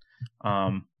 Right.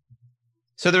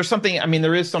 So there's something, I mean,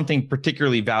 there is something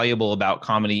particularly valuable about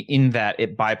comedy in that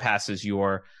it bypasses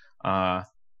your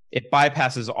it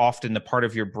bypasses often the part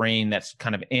of your brain that's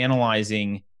kind of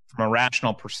analyzing from a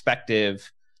rational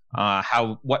perspective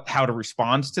how to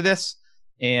respond to this,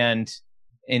 and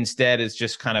instead is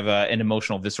just kind of an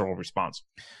emotional, visceral response.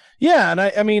 Yeah, and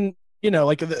I mean,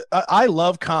 I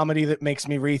love comedy that makes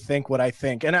me rethink what I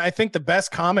think, and I think the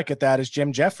best comic at that is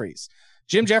Jim Jeffries.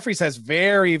 Jim Jeffries has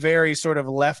very, very sort of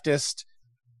leftist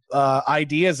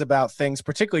ideas about things,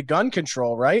 particularly gun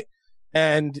control, right?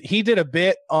 And he did a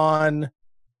bit on,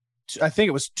 I think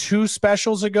it was 2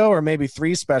 specials ago or maybe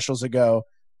 3 specials ago.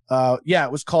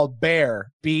 It was called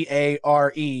Bear,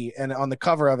 B-A-R-E. And on the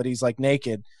cover of it, he's like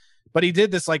naked. But he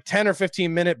did this like 10 or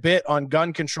 15 minute bit on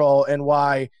gun control and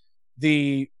why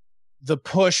the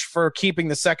push for keeping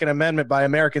the Second Amendment by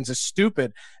Americans is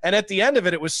stupid. And at the end of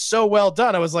it, it was so well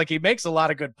done. I was like, he makes a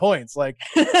lot of good points. Like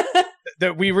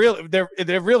that we really,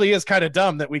 there really is kind of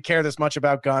dumb that we care this much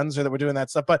about guns or that we're doing that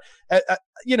stuff. But,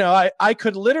 I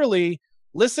could literally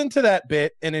listen to that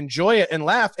bit and enjoy it and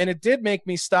laugh. And it did make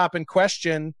me stop and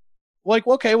question, like,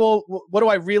 okay, well, what do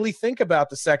I really think about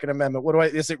the Second Amendment?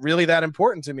 Is it really that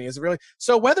important to me? Is it really?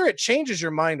 So whether it changes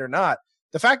your mind or not,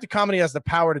 the fact that comedy has the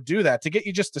power to do that, to get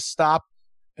you just to stop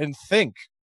and think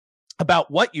about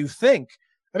what you think.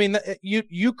 I mean,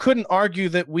 you couldn't argue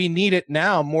that we need it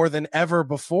now more than ever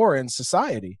before in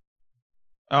society.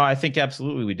 Oh, I think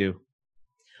absolutely we do.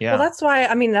 Yeah. Well, that's why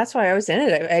I was in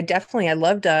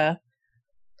it.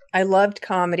 I loved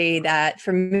comedy that,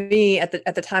 for me at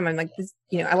the time, I'm like,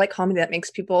 I like comedy that makes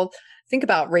people think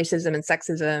about racism and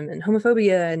sexism and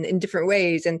homophobia and in different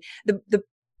ways. And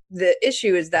the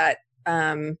issue is that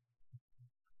I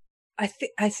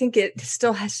think it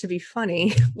still has to be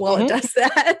funny while it does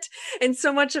that. And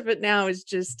so much of it now is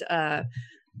just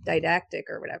didactic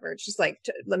or whatever. It's just like,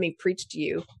 let me preach to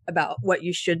you about what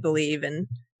you should believe. And,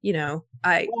 go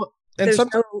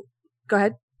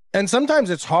ahead. And sometimes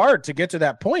it's hard to get to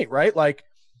that point, right? Like,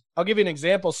 I'll give you an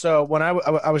example. So when I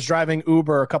was driving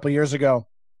Uber a couple of years ago,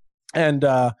 and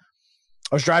I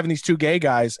was driving these 2 gay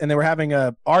guys, and they were having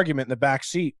an argument in the back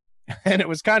seat. And it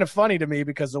was kind of funny to me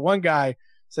because the one guy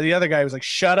said the other guy was like,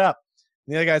 shut up.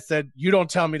 And the other guy said, "You don't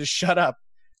tell me to shut up."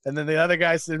 And then the other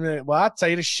guy said, "Well, I'll tell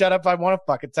you to shut up. I want to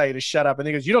fucking tell you to shut up." And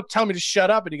he goes, "You don't tell me to shut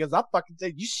up." And he goes, "I'll fucking tell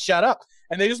you shut up."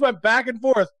 And they just went back and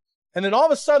forth. And then all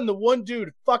of a sudden, the one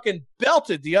dude fucking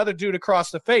belted the other dude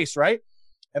across the face, right?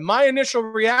 And my initial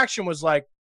reaction was like,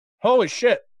 holy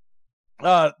shit,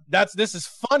 this is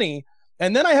funny.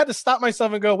 And then I had to stop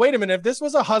myself and go, wait a minute, if this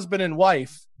was a husband and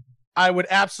wife, I would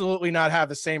absolutely not have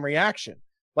the same reaction.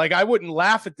 Like, I wouldn't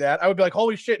laugh at that. I would be like,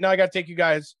 holy shit, now I got to take you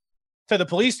guys to the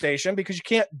police station because you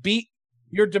can't beat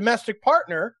your domestic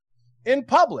partner in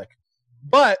public.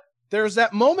 But there's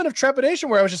that moment of trepidation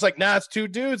where I was just like, nah, it's two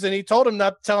dudes. And he told him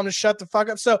not to tell him to shut the fuck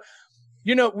up. So,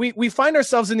 you know, we find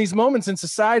ourselves in these moments in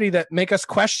society that make us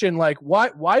question, like,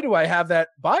 why do I have that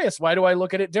bias? Why do I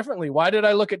look at it differently? Why did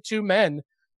I look at two men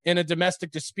in a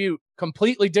domestic dispute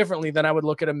completely differently than I would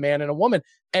look at a man and a woman?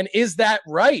 And is that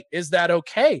right? Is that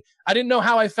okay? I didn't know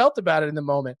how I felt about it in the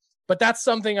moment, but that's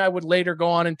something I would later go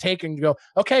on and take and go,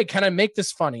 okay, can I make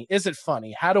this funny? Is it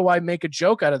funny? How do I make a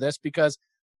joke out of this? Because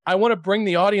I want to bring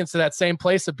the audience to that same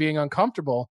place of being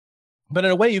uncomfortable. But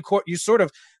in a way, you sort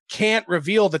of can't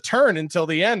reveal the turn until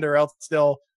the end, or else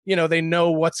they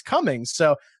know what's coming.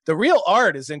 So the real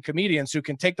art is in comedians who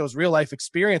can take those real life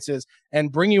experiences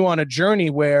and bring you on a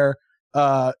journey where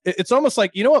it's almost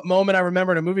like, you know what moment I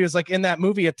remember in a movie was like in that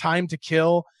movie, A Time to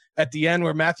Kill, at the end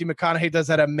where Matthew McConaughey does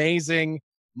that amazing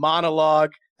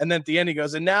monologue. And then at the end he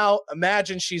goes, and now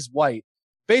imagine she's white.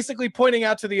 Basically pointing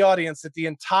out to the audience that the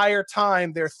entire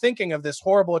time they're thinking of this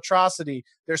horrible atrocity,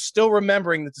 they're still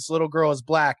remembering that this little girl is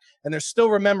black, and they're still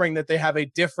remembering that they have a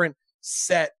different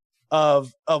set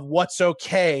of what's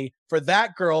okay for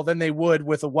that girl than they would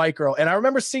with a white girl. And I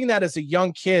remember seeing that as a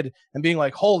young kid and being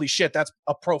like, holy shit, that's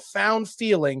a profound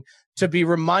feeling to be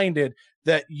reminded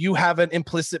that you have an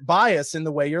implicit bias in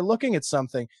the way you're looking at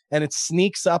something, and it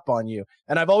sneaks up on you.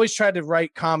 And I've always tried to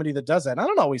write comedy that does that. And I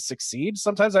don't always succeed.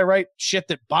 Sometimes I write shit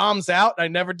that bombs out and I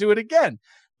never do it again.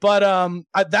 But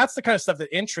that's the kind of stuff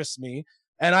that interests me.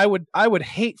 And I would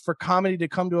hate for comedy to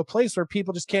come to a place where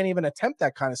people just can't even attempt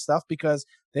that kind of stuff because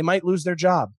they might lose their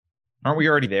job. Aren't we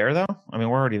already there, though? I mean,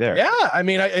 we're already there. Yeah. I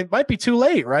mean, it might be too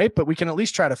late, right? But we can at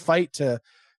least try to fight to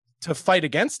fight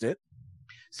against it.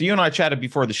 So you and I chatted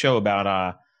before the show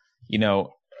about,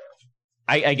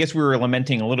 I guess we were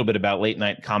lamenting a little bit about late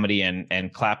night comedy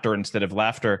and clapter instead of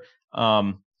laughter.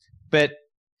 But,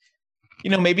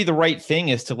 maybe the right thing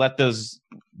is to let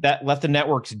the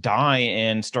networks die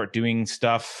and start doing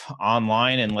stuff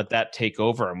online and let that take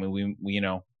over. I mean, we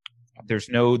there's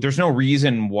no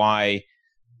reason why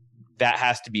that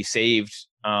has to be saved.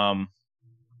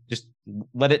 Just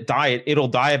let it die. It'll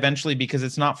die eventually because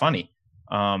it's not funny.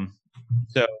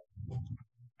 So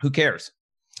who cares?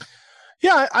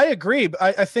 Yeah, I agree.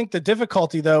 I think the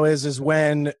difficulty, though, is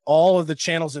when all of the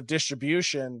channels of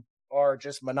distribution are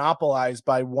just monopolized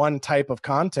by one type of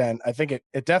content. I think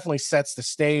it definitely sets the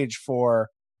stage for,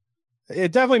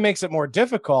 it definitely makes it more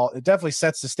difficult. It definitely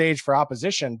sets the stage for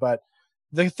opposition. But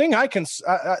the thing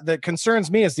that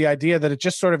concerns me is the idea that it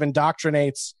just sort of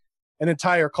indoctrinates an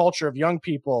entire culture of young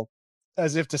people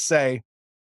as if to say,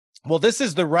 well, this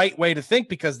is the right way to think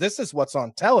because this is what's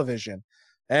on television,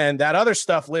 and that other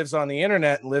stuff lives on the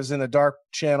internet and lives in the dark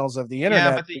channels of the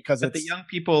internet. Yeah, but the young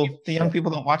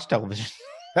people don't watch television.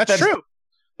 That's true.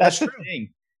 That's the thing,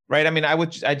 right? I mean,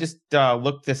 I just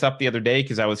looked this up the other day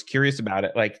because I was curious about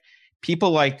it. Like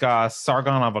people like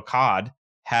Sargon Avocad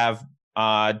have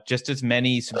just as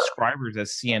many subscribers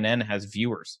as CNN has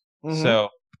viewers. Mm-hmm. So,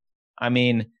 I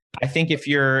mean, I think if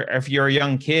you're a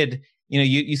young kid,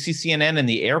 you see CNN in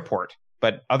the airport,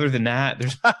 but other than that,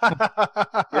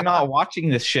 you're not watching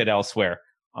this shit elsewhere.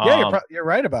 Yeah, you're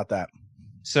right about that.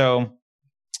 So,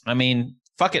 I mean,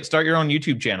 fuck it, start your own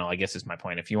YouTube channel, I guess is my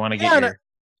point. If you want to get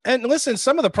and listen,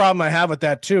 some of the problem I have with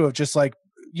that too, of just like,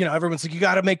 everyone's like, you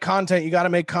got to make content.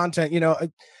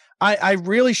 I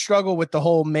really struggle with the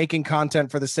whole making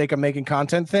content for the sake of making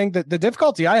content thing. The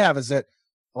difficulty I have is that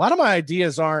a lot of my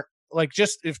ideas aren't like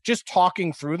just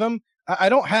talking through them. I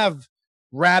don't have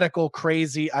radical,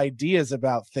 crazy ideas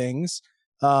about things.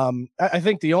 I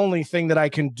think the only thing that I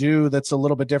can do that's a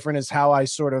little bit different is how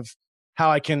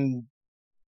I can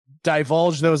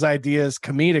divulge those ideas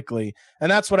comedically. And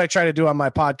that's what I try to do on my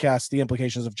podcast, The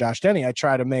Implications of Josh Denny.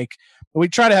 We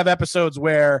try to have episodes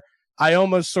where I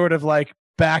almost sort of like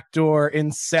backdoor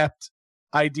incept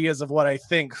ideas of what I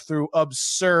think through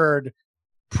absurd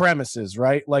premises,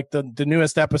 right? Like the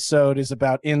newest episode is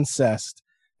about incest.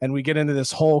 And we get into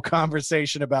this whole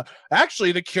conversation about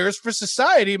actually the cures for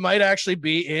society might actually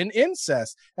be in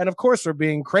incest. And of course we're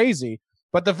being crazy.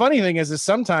 But the funny thing is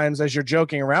sometimes as you're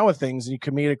joking around with things and you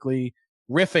comedically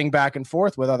riffing back and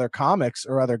forth with other comics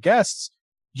or other guests,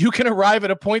 you can arrive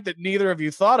at a point that neither of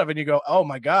you thought of, and you go, oh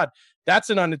my God, that's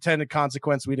an unintended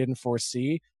consequence we didn't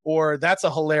foresee, or that's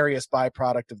a hilarious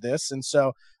byproduct of this. And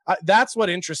so that's what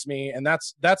interests me, and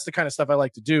that's the kind of stuff I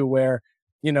like to do, where,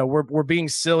 you know, we're being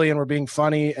silly and we're being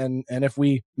funny, and if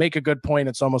we make a good point,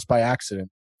 it's almost by accident.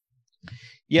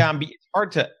 Yeah,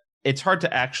 it's hard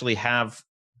to actually have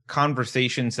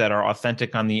conversations that are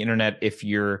authentic on the internet if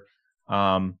you're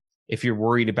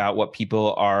worried about what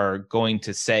people are going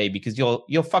to say, because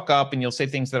you'll fuck up and you'll say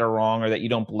things that are wrong or that you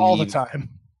don't believe all the time.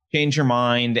 Change your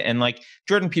mind. And like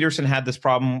Jordan Peterson had this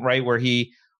problem, right, where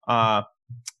he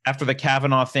after the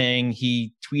Kavanaugh thing,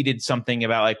 he tweeted something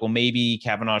about like, well, maybe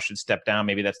Kavanaugh should step down,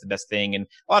 maybe that's the best thing, and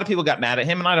a lot of people got mad at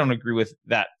him, and I don't agree with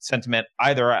that sentiment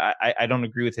either. I don't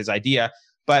agree with his idea,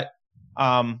 but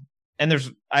and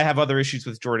I have other issues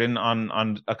with Jordan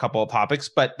on a couple of topics,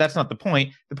 but that's not the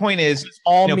point. The point is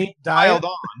all meat diet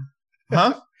on.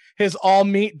 Huh? His all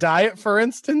meat diet, for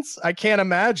instance. I can't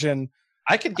imagine.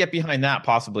 I could get behind that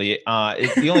possibly.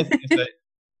 The only thing is that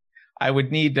I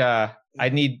would need I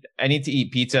need to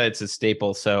eat pizza. It's a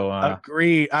staple. So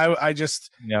agree. I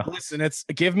just listen, it's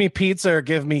give me pizza or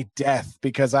give me death,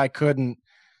 because I couldn't.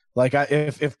 Like,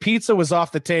 if pizza was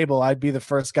off the table, I'd be the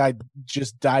first guy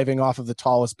just diving off of the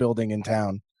tallest building in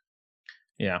town.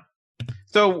 Yeah.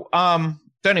 So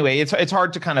anyway, it's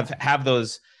hard to kind of have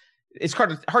those. It's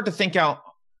hard to think out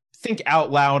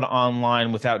loud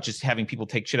online without just having people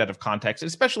take shit out of context,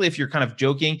 especially if you're kind of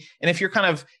joking, and if you're kind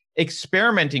of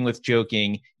experimenting with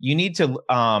joking, you need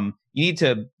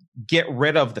to get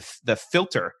rid of the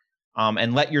filter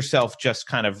and let yourself just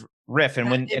kind of riff,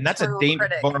 and that's a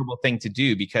dangerous, vulnerable thing to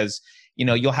do, because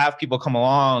you'll have people come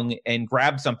along and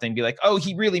grab something and be like, oh,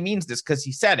 he really means this because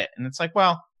he said it, and it's like,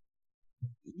 well,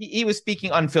 he was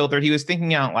speaking unfiltered, he was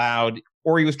thinking out loud,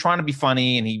 or he was trying to be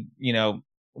funny, and he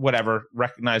whatever,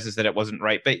 recognizes that it wasn't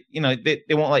right, but they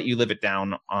won't let you live it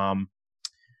down.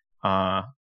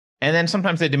 And then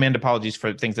sometimes they demand apologies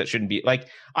for things that shouldn't be. Like,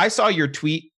 I saw your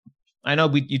tweet. I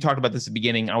know you talked about this at the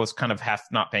beginning. I was kind of half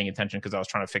not paying attention because I was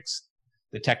trying to fix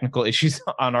the technical issues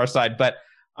on our side. But,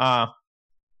 I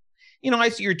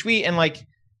see your tweet, and like,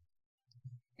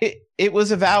 it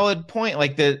was a valid point.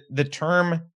 Like the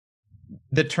term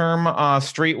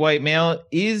straight white male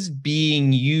is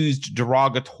being used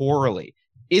derogatorily.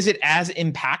 Is it as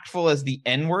impactful as the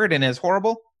N-word and as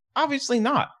horrible? Obviously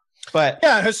not. But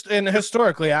yeah, and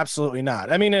historically, absolutely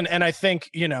not. I mean, and I think,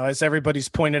 as everybody's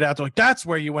pointed out, like, that's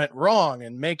where you went wrong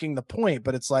and making the point.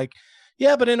 But it's like,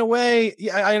 yeah, but in a way,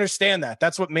 yeah, I understand that.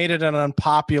 That's what made it an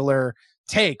unpopular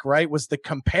take, right? Was the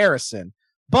comparison.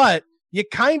 But you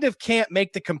kind of can't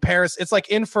make the comparison. It's like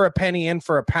in for a penny, in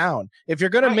for a pound. If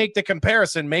you're going to make the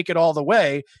comparison, make it all the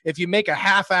way. If you make a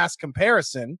half-ass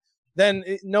comparison, then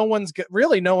no one's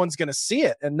going to see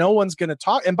it, and no one's going to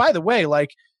talk. And by the way, like,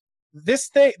 this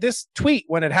tweet,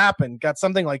 when it happened, got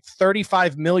something like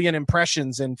 35 million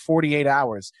impressions in 48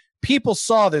 hours. People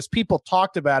saw this. People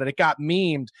talked about it. It got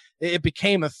memed. It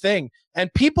became a thing.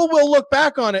 And people will look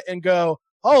back on it and go,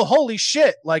 oh, holy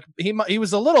shit. Like, he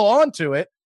was a little onto it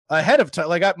ahead of time.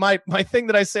 Like, my thing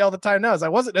that I say all the time now is I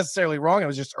wasn't necessarily wrong. I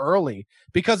was just early,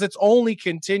 because it's only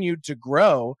continued to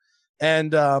grow.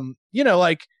 And,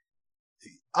 like,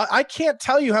 I can't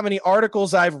tell you how many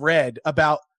articles I've read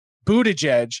about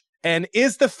Buttigieg, and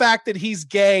is the fact that he's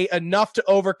gay enough to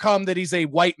overcome that he's a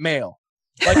white male?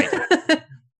 Like,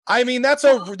 I mean,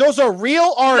 those are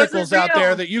real articles out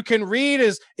there that you can read.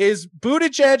 Is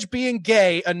Buttigieg being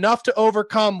gay enough to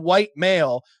overcome white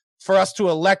male for us to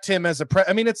elect him as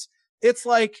I mean, it's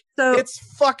like, it's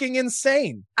fucking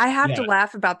insane. I have to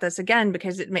laugh about this again,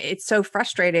 because it's so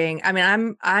frustrating. I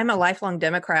mean, I'm a lifelong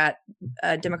Democratic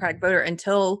voter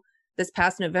until this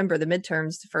past November, the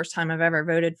midterms, the first time I've ever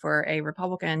voted for a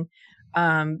Republican.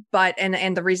 But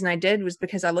the reason I did was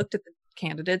because I looked at the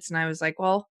candidates and I was like,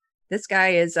 well, this guy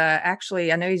is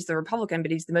actually, I know he's the Republican, but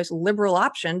he's the most liberal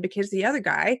option, because the other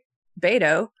guy,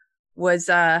 Beto, was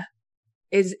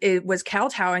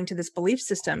kowtowing to this belief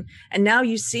system. And now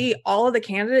you see all of the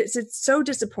candidates. It's so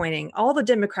disappointing. All the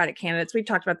Democratic candidates, we've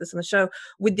talked about this on the show,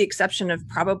 with the exception of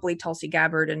probably Tulsi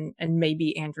Gabbard and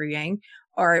maybe Andrew Yang,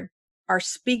 are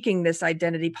speaking this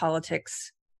identity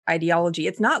politics ideology.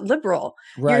 It's not liberal.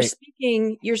 Right.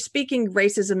 You're speaking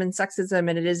racism and sexism,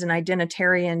 and it is an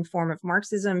identitarian form of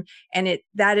Marxism. And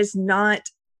that is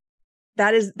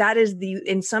the,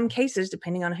 in some cases,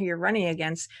 depending on who you're running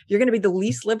against, you're going to be the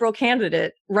least liberal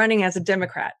candidate running as a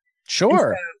Democrat.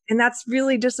 Sure. And that's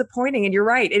really disappointing. And you're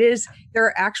right. It is. There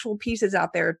are actual pieces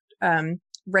out there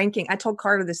ranking. I told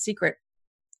Carter the secret,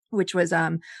 which was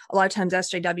a lot of times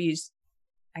SJWs,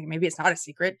 maybe it's not a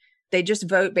secret, they just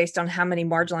vote based on how many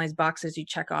marginalized boxes you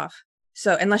check off.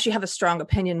 So unless you have a strong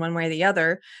opinion one way or the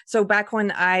other. So back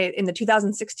when in the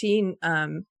 2016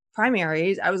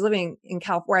 primaries, I was living in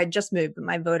California. I just moved,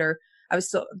 but I was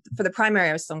still, for the primary,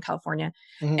 I was still in California.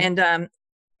 And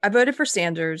I voted for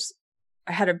Sanders.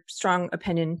 I had a strong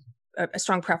opinion, a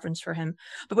strong preference for him.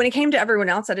 But when it came to everyone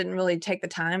else, I didn't really take the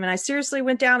time. And I seriously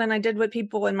went down and I did what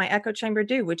people in my echo chamber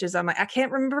do, which is I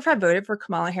can't remember if I voted for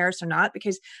Kamala Harris or not,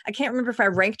 because I can't remember if I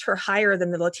ranked her higher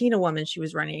than the Latina woman she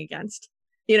was running against.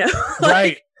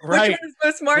 Right. Which one is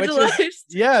most marginalized?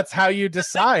 It's how you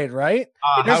decide, right?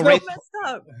 How messed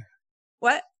up.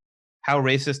 What? How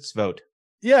racists vote.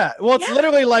 Yeah, well, it's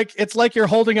literally it's like you're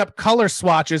holding up color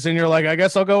swatches and you're like, I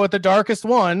guess I'll go with the darkest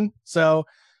one. So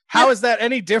how is that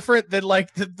any different than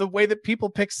like the way that people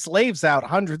pick slaves out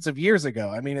hundreds of years ago?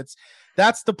 I mean,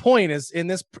 that's the point, is in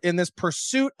this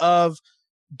pursuit of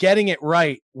getting it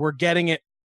right, we're getting it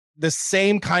the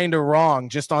same kind of wrong,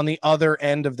 just on the other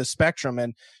end of the spectrum.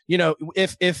 And,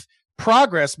 if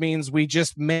progress means we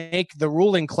just make the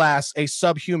ruling class a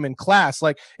subhuman class,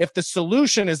 like if the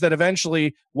solution is that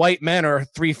eventually white men are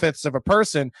 3/5 of a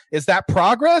person, is that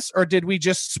progress, or did we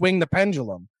just swing the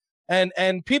pendulum?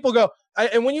 And people go,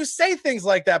 and when you say things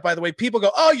like that, by the way, people go,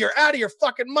 oh, you're out of your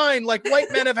fucking mind. Like white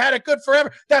men have had it good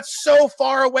forever. That's so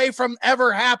far away from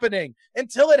ever happening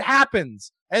until it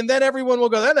happens. And then everyone will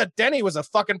go, that Denny was a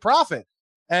fucking prophet.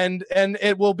 And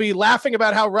it will be laughing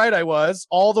about how right I was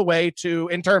all the way to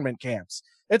internment camps.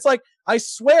 It's like, I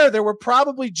swear there were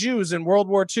probably Jews in World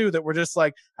War II that were just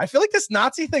like, I feel like this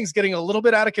Nazi thing's getting a little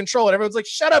bit out of control. And everyone's like,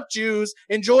 shut up, Jews.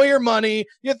 Enjoy your money.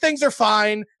 Things are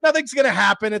fine. Nothing's going to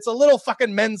happen. It's a little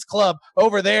fucking men's club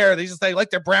over there. They like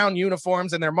their brown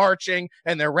uniforms and they're marching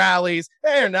and their rallies.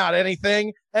 They're not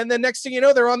anything. And then next thing you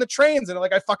know, they're on the trains. And they're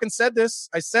like, I fucking said this.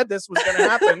 I said this was going to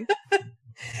happen.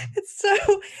 It's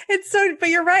so, but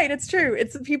you're right. It's true.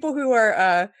 It's the people who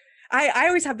are, I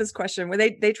always have this question where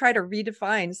they try to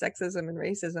redefine sexism and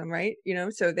racism, right?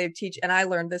 So they teach, and I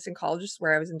learned this in colleges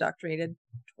where I was indoctrinated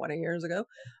 20 years ago,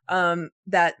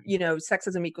 that,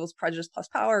 sexism equals prejudice plus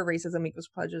power, racism equals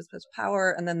prejudice plus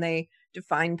power. And then they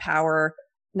define power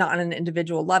not on an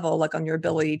individual level, like on your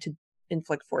ability to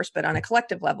inflict force, but on a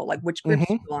collective level, like which groups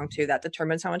you belong to, that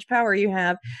determines how much power you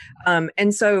have.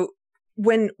 And so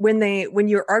when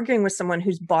you're arguing with someone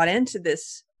who's bought into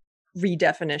this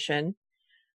redefinition,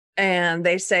 and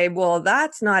they say, well,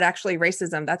 that's not actually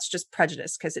racism, that's just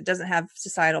prejudice because it doesn't have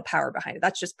societal power behind it,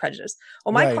 that's just prejudice.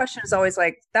 Well, my question is always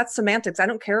like, that's semantics. I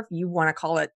don't care if you want to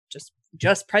call it just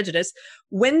prejudice.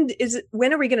 When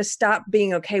are we going to stop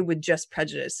being okay with just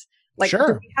prejudice? Like,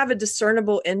 do we have a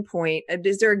discernible endpoint?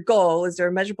 Is there a goal? Is there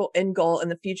a measurable end goal in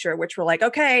the future, which we're like,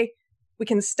 okay, we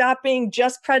can stop being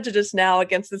just prejudice now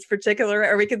against this particular,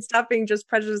 or we can stop being just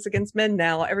prejudice against men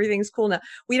now. Everything's cool now.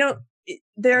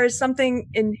 There is something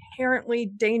inherently,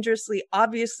 dangerously,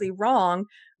 obviously wrong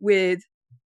with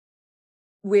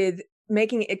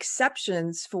making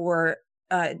exceptions for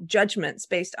judgments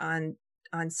based on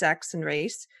sex and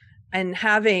race, and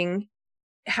having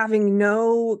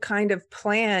no kind of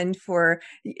plan for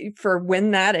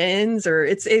when that ends, or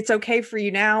it's okay for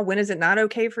you now. When is it not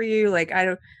okay for you? Like, I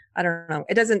don't know.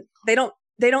 It doesn't. They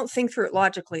don't think through it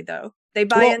logically, though. They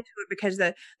buy into it because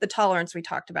the tolerance we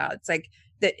talked about. It's like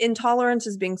that intolerance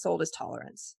is being sold as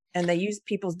tolerance, and they use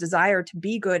people's desire to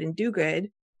be good and do good,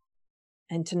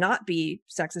 and to not be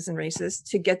sexist and racist,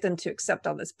 to get them to accept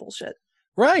all this bullshit.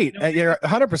 Right. You're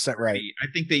 100% right. I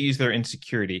think they use their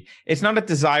insecurity. It's not a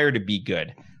desire to be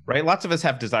good, right? Lots of us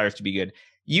have desires to be good.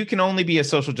 You can only be a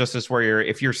social justice warrior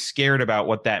if you're scared about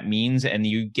what that means, and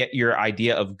you get your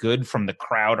idea of good from the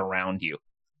crowd around you,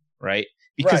 right?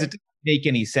 Because it doesn't make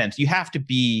any sense. You have to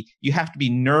be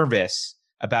nervous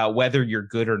about whether you're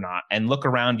good or not, and look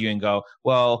around you and go,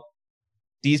 well,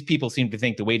 these people seem to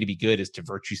think the way to be good is to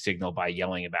virtue signal by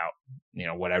yelling about,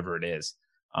 whatever it is.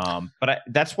 But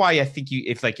that's why I think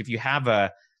if you have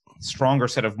a stronger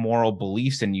set of moral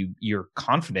beliefs and you're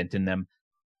confident in them,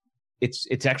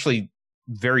 it's actually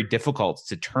very difficult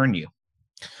to turn you.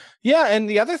 Yeah, and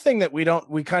the other thing that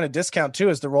we kind of discount too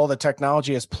is the role that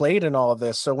technology has played in all of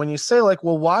this. So when you say like,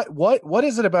 well, what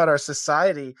is it about our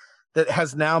society that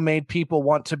has now made people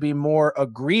want to be more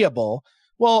agreeable?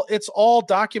 Well, it's all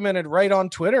documented right on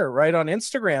Twitter, right on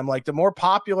Instagram. Like, the more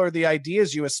popular the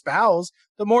ideas you espouse,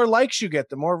 the more likes you get,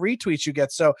 the more retweets you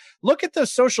get. So look at the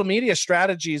social media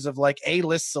strategies of like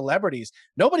A-list celebrities.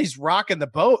 Nobody's rocking the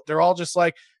boat. They're all just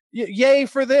like, yay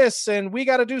for this, and we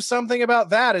got to do something about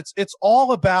that. It's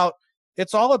all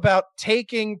about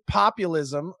taking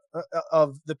populism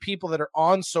of the people that are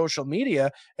on social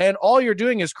media, and all you're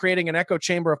doing is creating an echo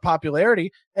chamber of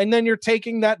popularity, and then you're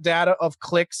taking that data of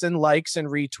clicks and likes and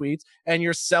retweets, and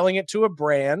you're selling it to a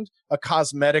brand, a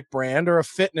cosmetic brand or a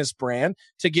fitness brand,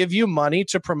 to give you money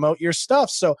to promote your stuff.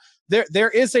 So there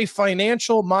is a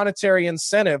financial monetary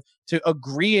incentive to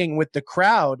agreeing with the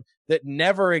crowd that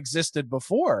never existed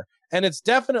before. And it's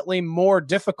definitely more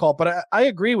difficult. But I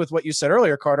agree with what you said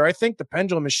earlier, Carter. I think the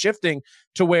pendulum is shifting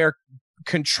to where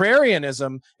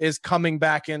contrarianism is coming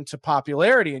back into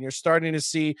popularity, and you're starting to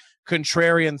see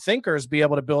contrarian thinkers be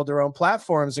able to build their own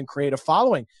platforms and create a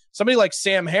following. Somebody like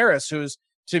Sam Harris, who's,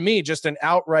 to me, just an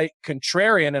outright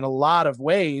contrarian in a lot of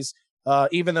ways,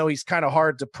 even though he's kind of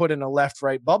hard to put in a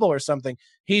left-right bubble or something,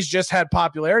 he's just had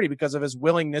popularity because of his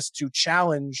willingness to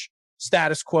challenge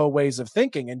status quo ways of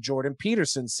thinking. And Jordan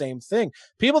Peterson, same thing.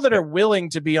 People that are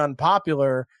willing to be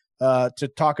unpopular,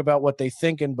 to talk about what they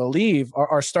think and believe,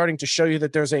 are starting to show you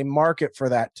that there's a market for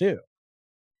that too.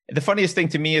 The funniest thing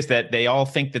to me is that they all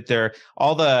think that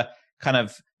all the kind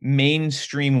of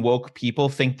mainstream woke people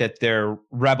think that they're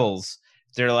rebels.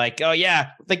 They're like, oh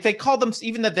yeah, like they call them,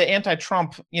 even the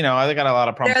anti-Trump, they got a lot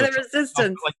of problems. They're the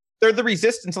resistance. Like, they're the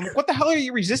resistance. I'm like, what the hell are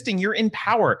you resisting? You're in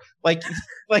power. Like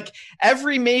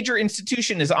every major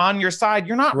institution is on your side.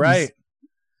 You're not right.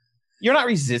 You're not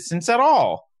resistance at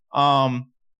all. But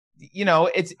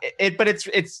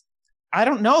it's I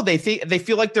don't know. They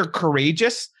feel like they're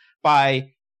courageous by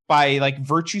like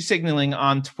virtue signaling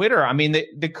on Twitter. I mean,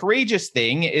 the courageous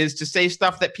thing is to say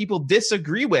stuff that people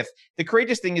disagree with. The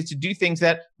courageous thing is to do things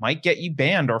that might get you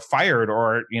banned or fired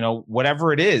or,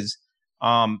 whatever it is.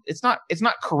 It's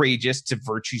not courageous to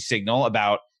virtue signal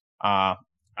about, I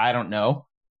don't know,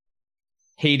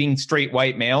 hating straight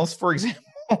white males, for example.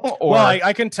 Well,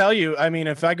 I can tell you, I mean,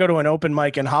 if I go to an open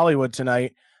mic in Hollywood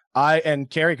tonight, and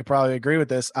Carrie could probably agree with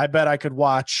this, I bet I could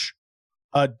watch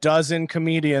a dozen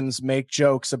comedians make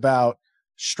jokes about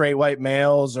straight white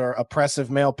males or oppressive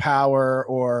male power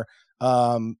or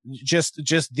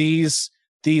just these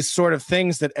sort of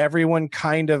things that everyone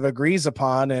kind of agrees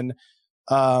upon. And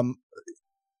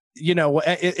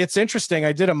it's interesting.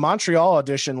 I did a Montreal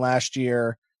audition last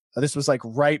year. This was like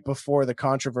right before the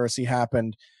controversy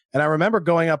happened. And I remember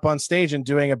going up on stage and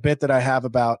doing a bit that I have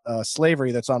about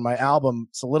slavery that's on my album.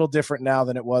 It's a little different now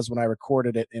than it was when I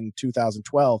recorded it in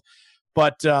 2012.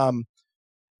 But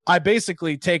I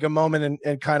basically take a moment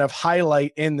and kind of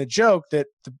highlight in the joke that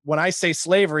when I say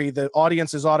slavery, the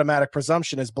audience's automatic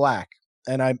presumption is black.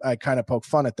 And I kind of poke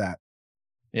fun at that.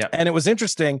 Yeah. And it was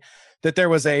interesting that there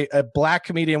was a black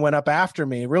comedian went up after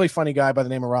me, a really funny guy by the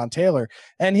name of Ron Taylor.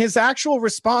 And his actual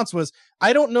response was,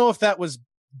 I don't know if that was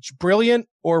brilliant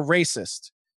or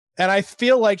racist. And I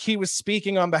feel like he was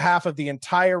speaking on behalf of the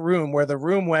entire room, where the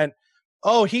room went,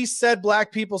 oh, he said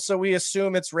black people, so we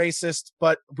assume it's racist.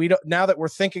 But we don't, now that we're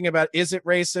thinking about, is it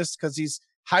racist? Because he's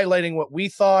highlighting what we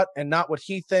thought and not what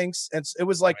he thinks. And it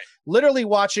was like literally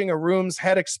watching a room's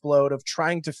head explode of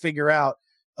trying to figure out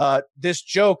this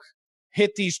joke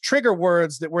hit these trigger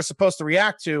words that we're supposed to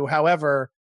react to.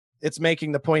 However, it's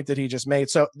making the point that he just made.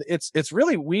 So it's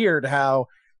really weird how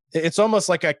it's almost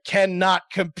like a cannot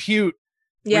compute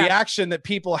reaction that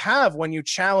people have when you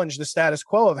challenge the status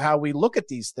quo of how we look at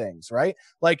these things, right?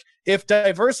 Like if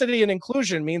diversity and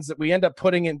inclusion means that we end up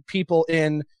putting in people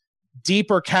in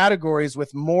deeper categories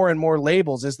with more and more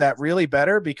labels, is that really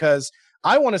better? Because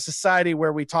I want a society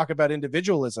where we talk about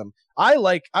individualism. I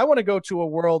want to go to a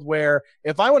world where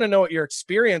if I want to know what your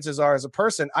experiences are as a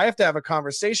person, I have to have a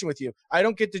conversation with you. I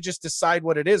don't get to just decide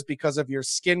what it is because of your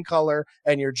skin color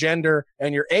and your gender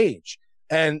and your age.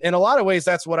 And in a lot of ways,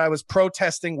 that's what I was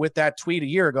protesting with that tweet a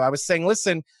year ago. I was saying,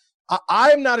 listen,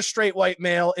 I'm not a straight white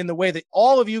male in the way that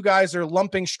all of you guys are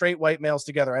lumping straight white males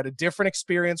together. I had a different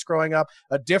experience growing up,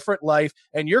 a different life,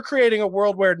 and you're creating a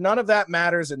world where none of that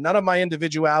matters and none of my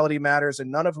individuality matters and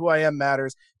none of who I am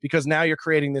matters, because now you're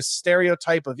creating this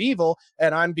stereotype of evil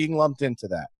and I'm being lumped into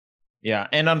that. Yeah.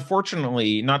 And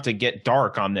unfortunately, not to get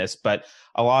dark on this, but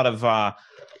a lot of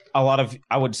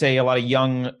I would say a lot of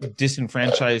young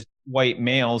disenfranchised white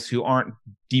males who aren't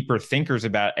deeper thinkers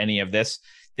about any of this,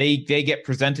 they get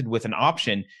presented with an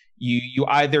option. You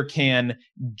either can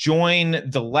join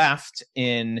the left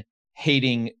in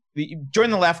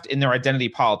their identity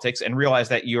politics and realize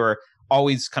that you're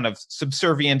always kind of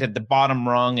subservient at the bottom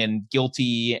rung and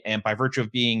guilty, and by virtue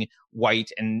of being white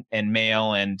and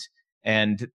male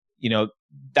and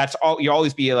that's all, you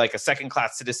always be like a second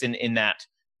class citizen in that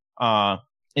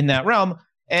realm.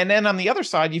 And then on the other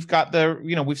side, you've got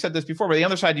we've said this before, but on the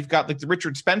other side, you've got like the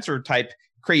Richard Spencer type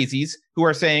crazies who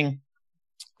are saying,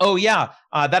 oh yeah,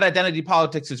 that identity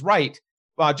politics is right.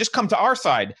 just come to our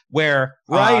side where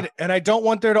right. And I don't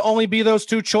want there to only be those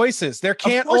two choices. There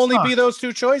can't only be those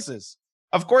two choices.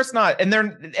 Of course not. And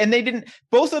they didn't,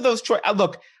 both of those choices.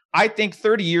 Look, I think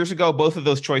 30 years ago, both of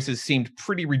those choices seemed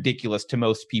pretty ridiculous to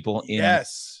most people in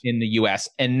the US.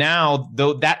 And now,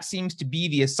 though, that seems to be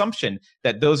the assumption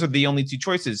that those are the only two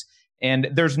choices. And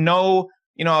there's no,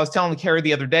 I was telling Carrie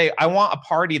the other day, I want a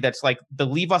party that's like the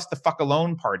leave us the fuck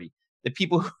alone party. The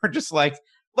people who are just like,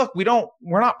 look,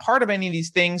 we're not part of any of these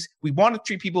things. We want to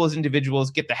treat people as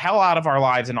individuals, get the hell out of our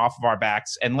lives and off of our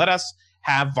backs, and let us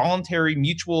have voluntary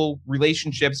mutual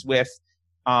relationships with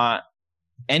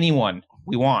anyone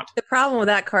we want. The problem with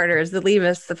that, Carter, is the leave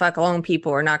us the fuck alone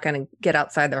people are not going to get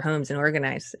outside their homes and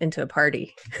organize into a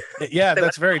party. Yeah,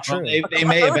 that's very true. They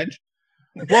may eventually.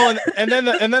 Well, and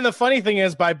then the funny thing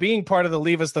is, by being part of the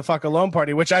leave us the fuck alone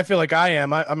party, which I feel like I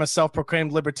am, I'm a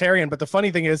self-proclaimed libertarian. But the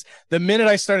funny thing is, the minute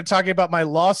I started talking about my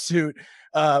lawsuit,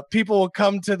 people will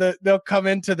come into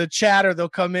the chat, or they'll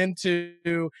come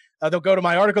into they'll go to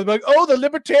my article and be like, oh, the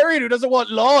libertarian who doesn't want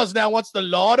laws now wants the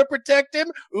law to protect him.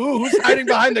 Ooh, who's hiding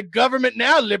behind the government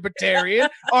now, libertarian?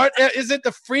 Is it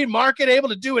the free market able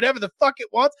to do whatever the fuck it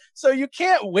wants? So you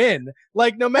can't win.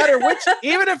 Like, no matter which,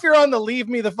 even if you're on the leave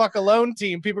me the fuck alone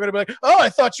team, people are going to be like, oh, I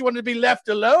thought you wanted to be left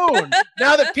alone.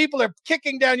 Now that people are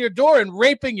kicking down your door and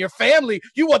raping your family,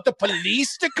 you want the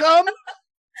police to come?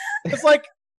 It's like,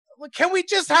 can we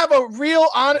just have a real,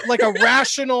 like a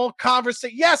rational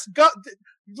conversation? Yes,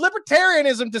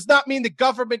 libertarianism does not mean the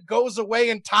government goes away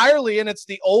entirely and it's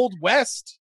the old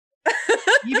West.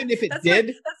 Even if it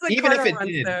did, even if it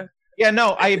did. Though. Yeah,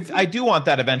 no, I do want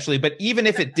that eventually. But even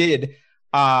if it did,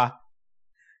 I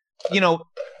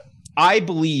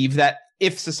believe that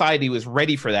if society was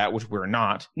ready for that, which we're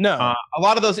not, a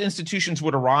lot of those institutions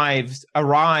would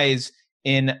arise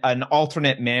in an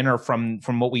alternate manner from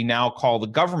what we now call the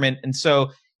government. And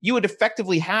so you would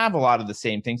effectively have a lot of the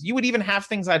same things. You would even have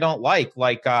things I don't like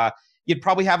you'd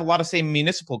probably have a lot of same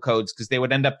municipal codes, because they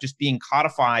would end up just being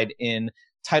codified in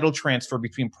title transfer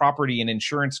between property and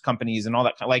insurance companies and all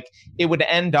that. Like, it would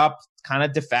end up kind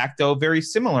of de facto very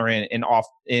similar in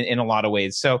a lot of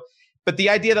ways. So, but the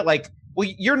idea that like, well,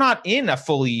 you're not in a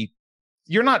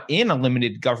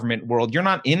limited government world. You're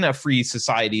not in a free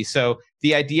society. So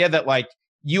the idea that like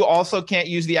you also can't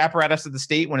use the apparatus of the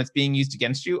state when it's being used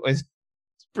against you is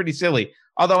pretty silly.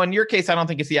 Although in your case, I don't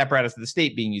think it's the apparatus of the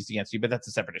state being used against you, but that's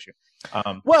a separate issue.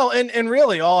 Well, and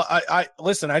really, I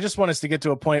listen. I just want us to get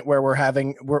to a point where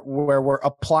we're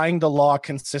applying the law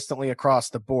consistently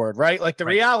across the board, right? Like the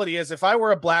reality is, if I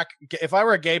were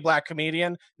a gay black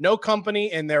comedian, no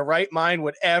company in their right mind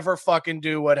would ever fucking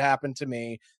do what happened to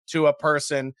me to a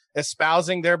person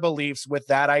espousing their beliefs with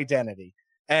that identity.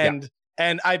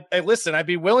 And I listen, I'd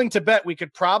be willing to bet we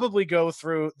could probably go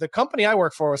through, the company I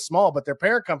work for was small, but their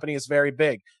parent company is very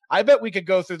big. I bet we could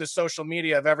go through the social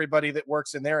media of everybody that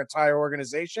works in their entire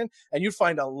organization, and you'd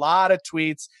find a lot of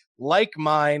tweets like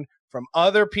mine from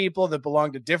other people that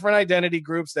belong to different identity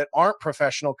groups that aren't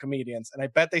professional comedians. And I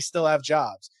bet they still have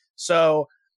jobs. So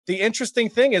the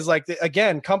interesting thing is, like,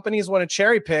 again, companies want to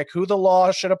cherry pick who the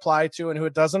law should apply to and who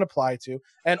it doesn't apply to.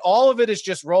 And all of it is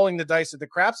just rolling the dice at the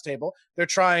craps table. They're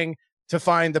trying to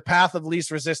find the path of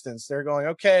least resistance. They're going,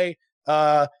 okay,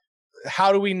 how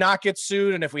do we not get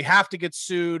sued? And if we have to get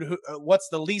sued, what's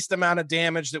the least amount of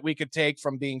damage that we could take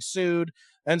from being sued?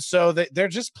 And so they're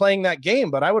just playing that game.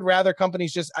 But I would rather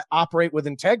companies just operate with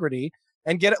integrity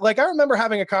and get it. Like, I remember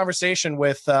having a conversation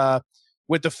with the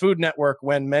Food Network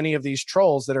when many of these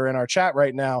trolls that are in our chat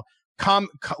right now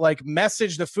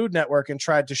messaged the Food Network and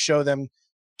tried to show them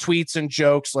tweets and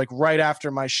jokes like right after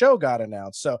my show got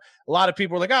announced. So a lot of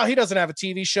people were like, oh, he doesn't have a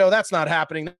TV show. That's not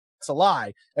happening. That's a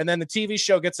lie. And then the TV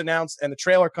show gets announced and the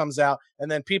trailer comes out, and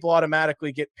then people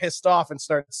automatically get pissed off and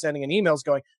start sending in emails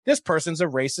going, this person's a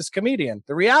racist comedian.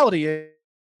 The reality is,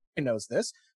 he knows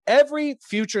this. Every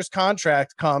futures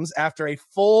contract comes after a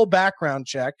full background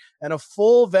check and a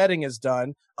full vetting is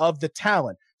done of the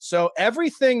talent. So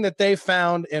everything that they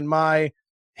found in my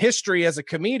history as a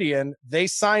comedian, they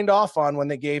signed off on when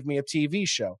they gave me a TV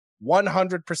show,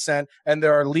 100%. And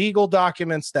there are legal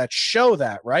documents that show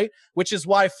that, right? Which is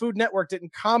why Food Network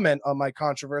didn't comment on my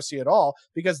controversy at all,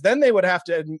 because then they would have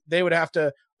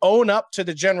to own up to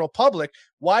the general public.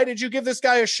 Why did you give this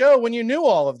guy a show when you knew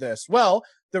all of this? Well,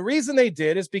 the reason they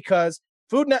did is because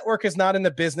Food Network is not in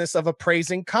the business of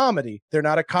appraising comedy. They're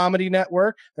not a comedy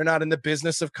network. They're not in the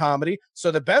business of comedy.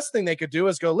 So the best thing they could do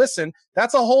is go, listen,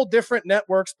 that's a whole different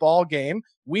network's ball game.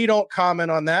 We don't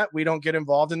comment on that. We don't get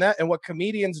involved in that. And what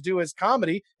comedians do as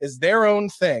comedy is their own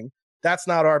thing. That's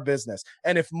not our business.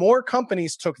 And if more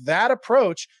companies took that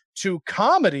approach to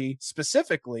comedy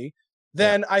specifically,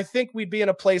 then I think we'd be in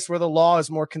a place where the law is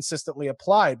more consistently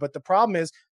applied. But the problem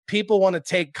is people want to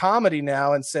take comedy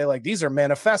now and say, like, these are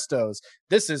manifestos.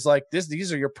 This is like this.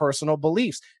 These are your personal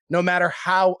beliefs, no matter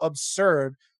how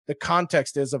absurd the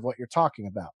context is of what you're talking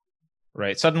about.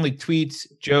 Right. Suddenly tweets,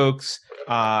 jokes,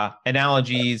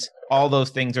 analogies, all those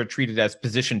things are treated as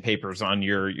position papers on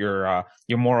your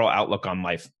moral outlook on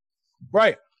life.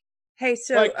 Right. Hey,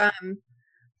 so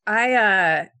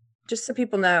I just so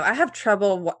people know, I have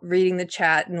trouble reading the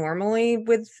chat normally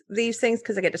with these things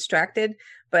because I get distracted.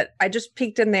 But I just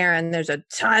peeked in there, and there's a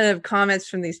ton of comments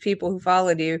from these people who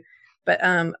followed you. But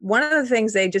one of the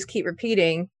things they just keep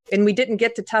repeating, and we didn't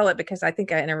get to tell it because I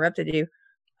think I interrupted you.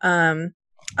 Oh,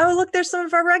 look, there's some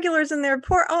of our regulars in there.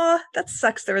 That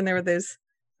sucks. They're in there with those.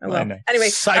 Oh, well. Anyway,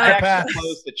 psychopath. I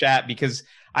closed the chat because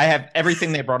I have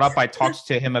everything they brought up. I talked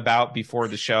to him about before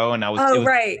the show, and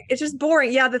right. It's just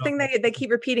boring. Yeah, the thing they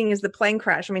keep repeating is the plane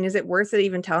crash. I mean, is it worth it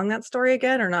even telling that story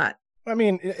again or not? I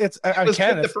mean, it was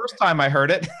good the first time I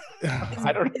heard it.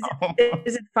 I don't know.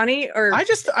 Is it funny or? I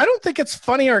don't think it's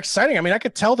funny or exciting. I mean, I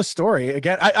could tell the story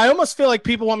again. I almost feel like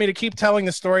people want me to keep telling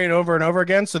the story and over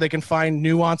again so they can find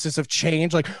nuances of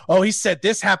change. Like, oh, he said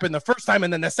this happened the first time,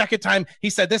 and then the second time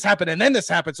he said this happened, and then this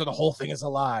happened, so the whole thing is a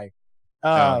lie.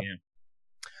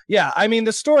 Yeah, I mean,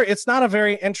 the story, it's not a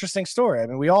very interesting story. I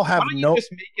mean, we all have you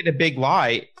just make it a big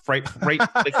lie, right?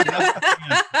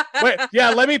 Wait, yeah,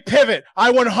 let me pivot.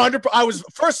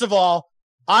 First of all,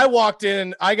 I walked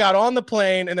in, I got on the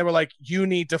plane, and they were like, you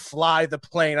need to fly the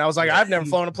plane. I was like, I've never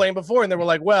flown a plane before. And they were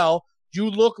like, well, you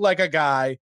look like a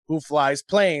guy who flies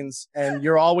planes, and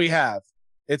you're all we have.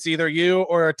 It's either you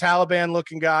or a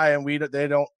Taliban-looking guy, and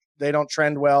they don't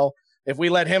trend well. If we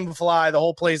let him fly, the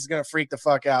whole place is going to freak the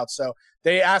fuck out. So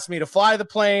they asked me to fly the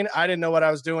plane. I didn't know what I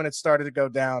was doing. It started to go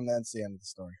down. That's the end of the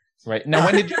story. Right. Now,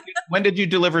 when did you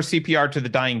deliver CPR to the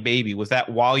dying baby? Was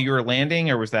that while you were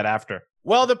landing, or was that after?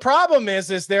 Well, the problem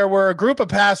is there were a group of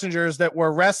passengers that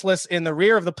were restless in the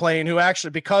rear of the plane who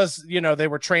actually, because, they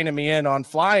were training me in on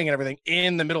flying and everything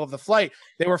in the middle of the flight,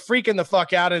 they were freaking the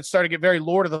fuck out, and it started to get very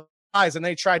Lord of the Flies, and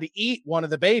they tried to eat one of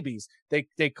the babies. They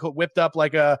whipped up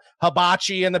like a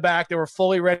hibachi in the back. They were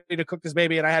fully ready to cook this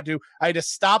baby, and I had to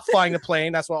stop flying the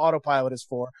plane. That's what autopilot is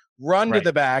for. Run to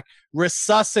the back,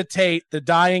 resuscitate the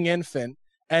dying infant,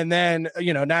 and then,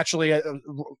 naturally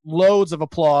loads of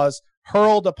applause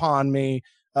hurled upon me.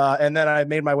 And then I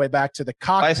made my way back to the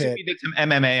cockpit. I assume you did some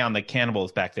MMA on the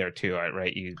cannibals back there too,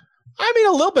 right? I mean,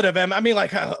 a little bit of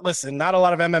listen, not a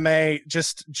lot of MMA,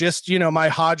 just my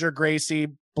Hodger Gracie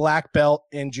black belt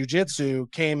in jiu-jitsu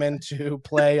came into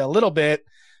play a little bit.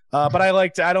 But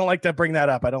I don't like to bring that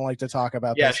up. I don't like to talk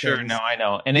about that. Yeah, sure. Things. No, I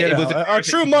know. And it was a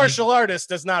true martial artist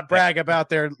does not brag about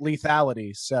their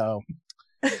lethality. So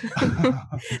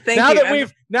now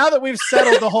that we've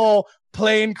settled the whole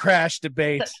plane crash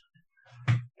debate.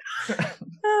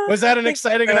 Was that an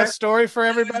exciting enough story for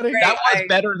everybody? That was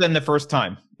better than the first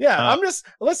time. Yeah,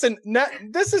 listen,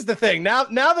 this is the thing. Now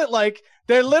that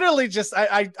they're literally just,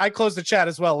 I closed the chat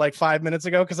as well 5 minutes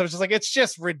ago because I was just like, it's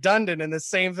just redundant and the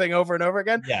same thing over and over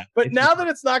again. Yeah. But now that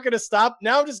it's not going to stop,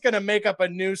 now I'm just going to make up a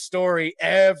new story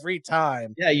every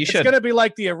time. Yeah, you should. It's going to be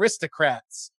like the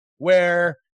Aristocrats,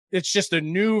 where it's just a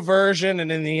new version,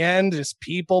 and in the end, it's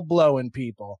people blowing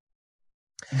people.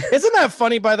 Isn't that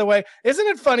funny, by the way? Isn't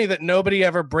it funny that nobody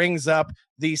ever brings up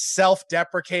these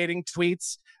self-deprecating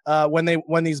tweets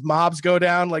when these mobs go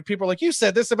down? Like, people are like, you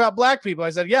said this about black people.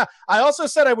 I said, yeah. I also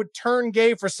said I would turn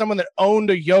gay for someone that owned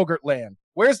a yogurt land.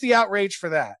 Where's the outrage for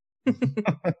that?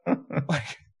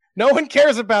 No one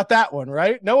cares about that one,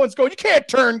 right? No one's going, you can't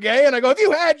turn gay. And I go, have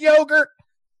you had yogurt?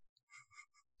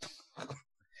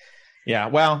 Yeah,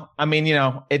 well, I mean,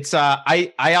 it's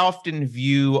I often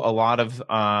view a lot of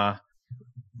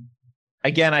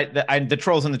again, the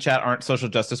trolls in the chat aren't social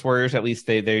justice warriors. At least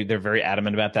they're very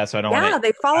adamant about that. So I don't want to. Yeah,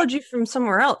 they followed you from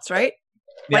somewhere else, right?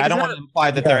 Yeah, I don't want to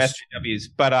imply that they're SJWs,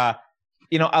 but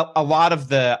a lot of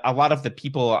the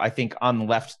people I think on the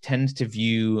left tend to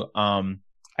view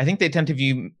I think they tend to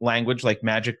view language like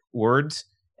magic words,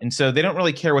 and so they don't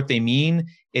really care what they mean.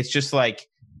 It's just like,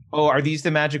 oh, are these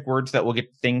the magic words that will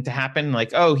get the thing to happen?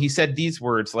 Like, oh, he said these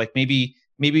words. Like maybe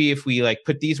if we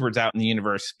put these words out in the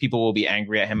universe, people will be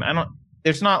angry at him.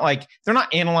 There's not they're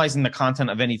not analyzing the content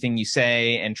of anything you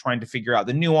say and trying to figure out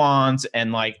the nuance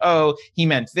and oh, he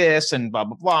meant this and blah,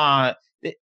 blah,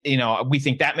 blah. We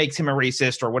think that makes him a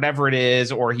racist or whatever it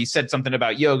is, or he said something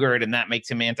about yogurt and that makes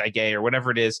him anti-gay or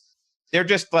whatever it is. They're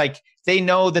just they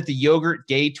know that the yogurt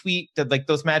gay tweet, that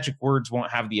those magic words won't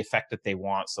have the effect that they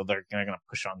want. So they're going to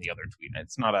push on the other tweet.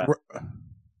 It's not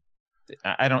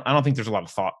I don't think there's a lot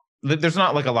of thought there's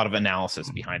not like a lot of analysis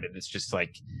behind it. It's just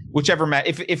like whichever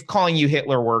if calling you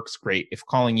Hitler works, great. If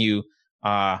calling you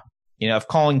if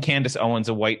calling Candace Owens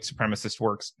a white supremacist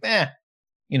works,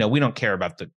 we don't care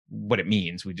about what it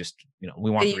means. We just,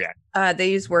 we want to react.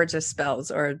 They use words as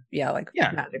spells, or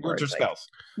magic words or spells.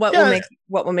 What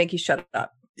will make you shut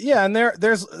up? Yeah, and there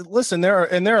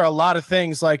are a lot of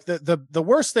things. Like the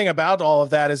worst thing about all of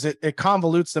that is it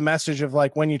convolutes the message of,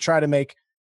 like, when you try to make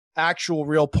actual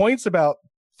real points about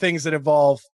things that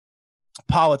involve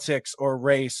politics or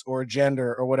race or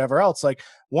gender or whatever else. Like,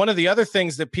 one of the other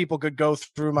things that people could go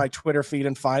through my Twitter feed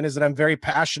and find is that I'm very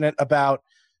passionate about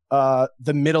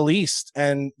the Middle East.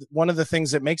 And one of the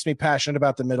things that makes me passionate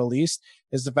about the Middle East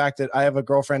is the fact that I have a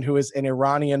girlfriend who is an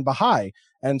Iranian Baha'i.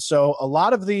 And so a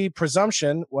lot of the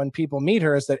presumption when people meet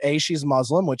her is that she's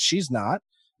Muslim, which she's not.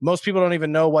 Most people don't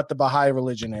even know what the Baha'i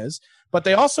religion is, but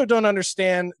they also don't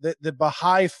understand that the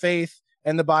Baha'i faith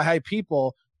and the Baha'i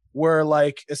people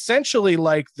were essentially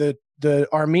like the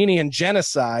Armenian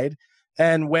genocide.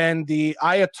 And when the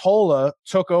Ayatollah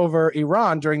took over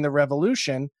Iran during the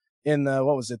revolution in the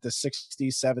 60s,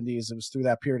 70s, it was through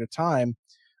that period of time.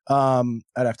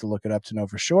 I'd have to look it up to know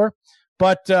for sure.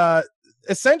 But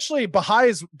essentially,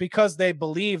 Baha'is, because they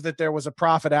believe that there was a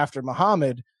prophet after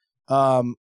Muhammad,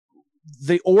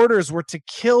 the orders were to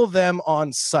kill them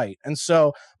on sight. And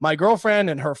so my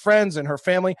girlfriend and her friends and her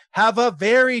family have a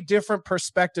very different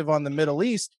perspective on the Middle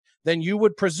East than you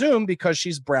would presume, because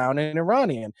she's brown and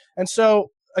Iranian. And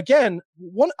so, again,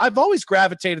 I've always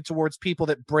gravitated towards people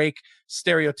that break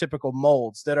stereotypical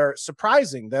molds, that are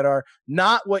surprising, that are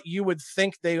not what you would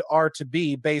think they are to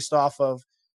be based off of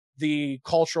the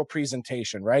cultural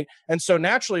presentation, right? And so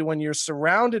naturally, when you're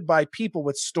surrounded by people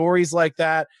with stories like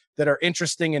that are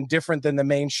interesting and different than the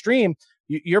mainstream,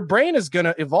 your brain is going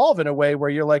to evolve in a way where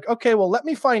you're like, okay, well, let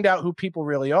me find out who people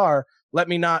really are. Let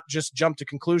me not just jump to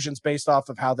conclusions based off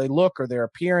of how they look or their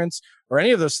appearance or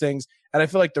any of those things. And I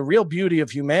feel like the real beauty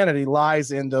of humanity lies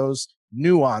in those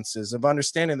nuances of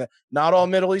understanding that not all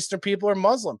Middle Eastern people are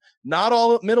Muslim. Not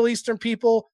all Middle Eastern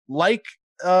people like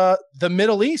the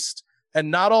Middle East. And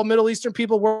not all Middle Eastern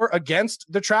people were against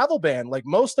the travel ban. Like,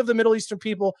 most of the Middle Eastern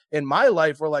people in my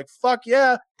life were like, fuck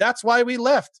yeah, that's why we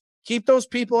left. Keep those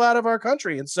people out of our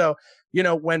country. And so,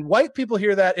 when white people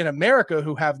hear that in America,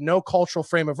 who have no cultural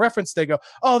frame of reference, they go,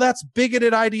 oh, that's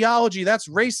bigoted ideology. That's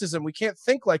racism. We can't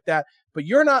think like that. But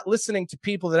you're not listening to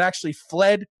people that actually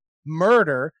fled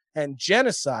murder and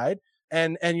genocide.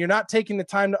 And you're not taking the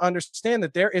time to understand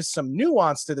that there is some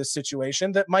nuance to this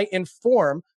situation that might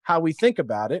inform how we think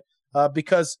about it.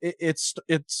 Because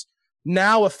it's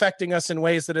now affecting us in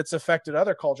ways that it's affected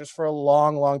other cultures for a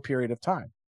long, long period of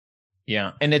time.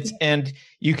 Yeah, and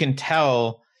you can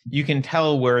tell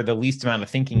where the least amount of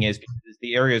thinking is, because it's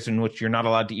the areas in which you're not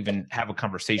allowed to even have a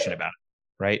conversation about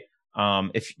it, right?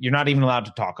 If you're not even allowed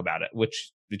to talk about it,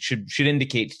 which it should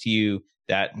indicate to you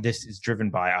that this is driven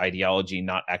by ideology,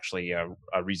 not actually a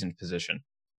reasoned position.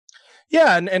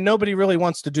 Yeah, and nobody really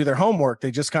wants to do their homework.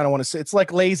 They just kind of want to say, it's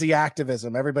like lazy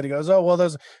activism. Everybody goes, oh, well,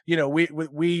 those,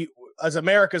 we as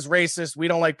America's racist, we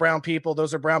don't like brown people.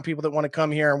 Those are brown people that want to come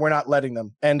here and we're not letting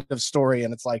them. End of story.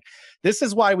 And it's like, this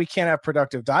is why we can't have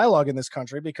productive dialogue in this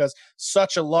country, because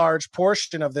such a large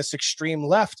portion of this extreme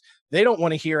left, they don't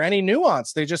want to hear any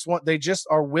nuance. They just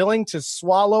are willing to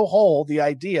swallow whole the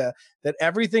idea that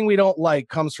everything we don't like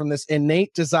comes from this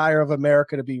innate desire of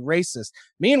America to be racist.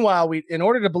 Meanwhile, in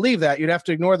order to believe that, you'd have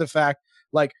to ignore the fact,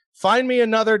 like, find me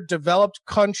another developed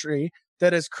country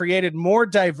that has created more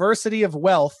diversity of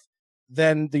wealth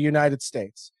than the United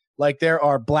States. Like, there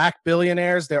are Black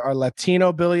billionaires, there are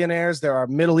Latino billionaires, there are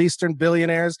Middle Eastern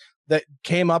billionaires that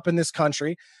came up in this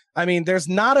country. I mean, there's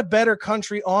not a better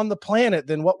country on the planet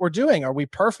than what we're doing. Are we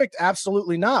perfect?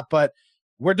 Absolutely not. But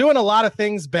we're doing a lot of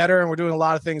things better and we're doing a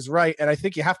lot of things right. And I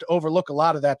think you have to overlook a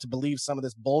lot of that to believe some of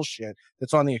this bullshit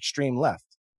that's on the extreme left.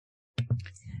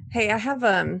 Hey, I have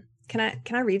can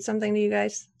I read something to you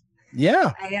guys?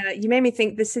 Yeah. You made me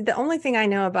think. The only thing I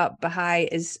know about Baha'i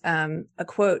is a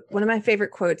quote, one of my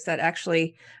favorite quotes that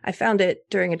actually I found it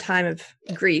during a time of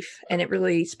grief, and it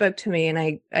really spoke to me.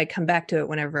 And I come back to it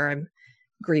whenever I'm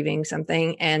grieving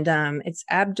something. And it's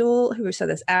who said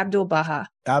this? Abdul Baha.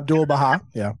 Abdul Baha.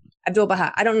 Yeah. Abdul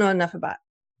Baha. I don't know enough about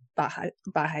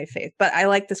Baha'i faith, but I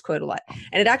like this quote a lot.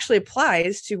 And it actually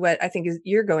applies to what I think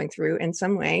you're going through in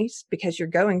some ways, because you're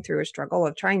going through a struggle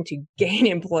of trying to gain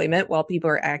employment while people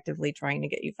are actively trying to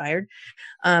get you fired.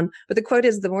 But the quote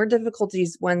is, the more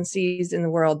difficulties one sees in the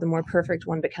world, the more perfect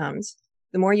one becomes.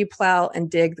 The more you plow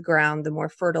and dig the ground, the more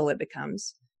fertile it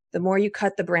becomes. The more you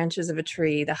cut the branches of a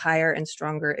tree, the higher and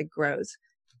stronger it grows.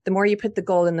 The more you put the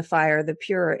gold in the fire, the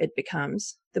purer it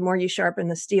becomes. The more you sharpen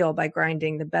the steel by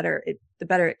grinding, the better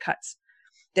it cuts.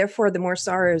 Therefore, the more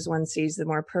sorrows one sees, the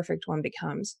more perfect one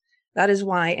becomes. That is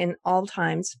why in all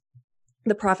times,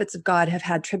 the prophets of God have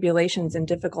had tribulations and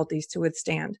difficulties to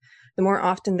withstand. The more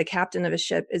often the captain of a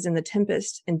ship is in the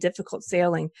tempest and difficult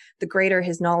sailing, the greater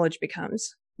his knowledge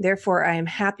becomes. Therefore, I am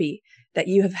happy that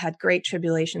you have had great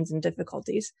tribulations and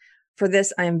difficulties. For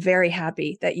this, I am very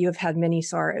happy that you have had many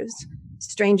sorrows.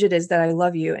 Strange it is that I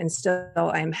love you, and still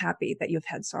I am happy that you have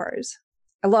had sorrows.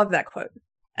 I love that quote.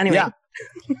 Anyway,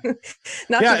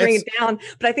 not to bring it down,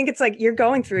 but I think it's like you're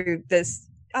going through this.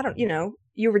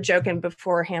 You were joking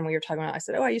beforehand when you were talking about, I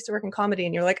said, oh, I used to work in comedy.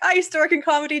 And you're like, I used to work in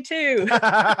comedy too.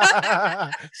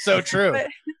 So true.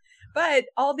 But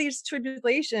all these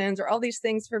tribulations or all these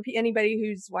things for anybody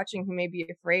who's watching who may be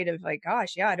afraid of like,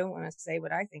 gosh, yeah, I don't want to say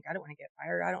what I think. I don't want to get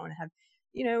fired. I don't want to have,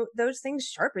 those things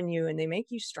sharpen you and they make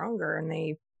you stronger. And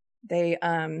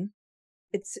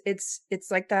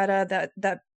it's like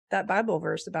that Bible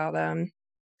verse about,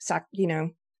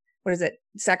 what is it?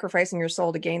 Sacrificing your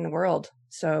soul to gain the world.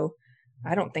 So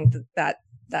I don't think that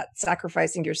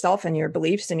sacrificing yourself and your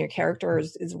beliefs and your character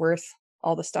is worth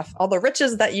all the stuff, all the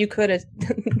riches that you could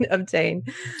obtain.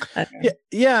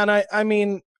 Yeah. And I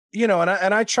mean,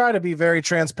 and I try to be very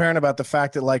transparent about the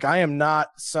fact that like, I am not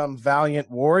some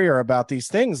valiant warrior about these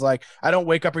things. Like I don't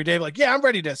wake up every day like, yeah, I'm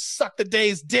ready to suck the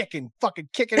day's dick and fucking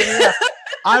kick it in the ass.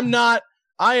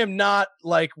 I am not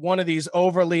like one of these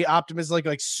overly optimistic,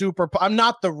 like super. I'm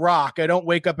not The Rock. I don't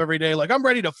wake up every day like I'm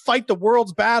ready to fight the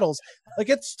world's battles. Like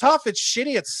it's tough. It's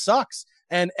shitty. It sucks.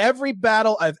 And every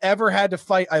battle I've ever had to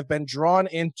fight, I've been drawn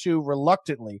into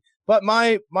reluctantly. But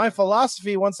my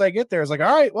philosophy once I get there is like,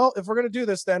 all right, well, if we're going to do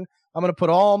this, then I'm going to put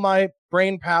all my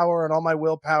brain power and all my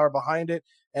willpower behind it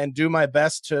and do my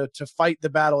best to fight the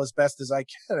battle as best as I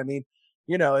can. I mean,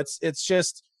 it's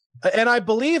just. And I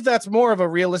believe that's more of a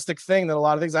realistic thing than a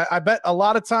lot of things. I bet a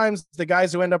lot of times the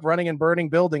guys who end up running and burning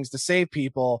buildings to save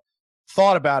people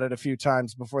thought about it a few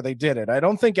times before they did it. I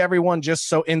don't think everyone just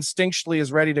so instinctually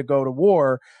is ready to go to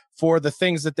war for the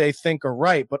things that they think are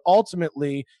right. But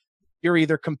ultimately, you're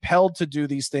either compelled to do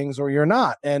these things or you're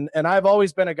not. And I've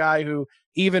always been a guy who,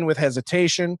 even with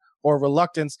hesitation or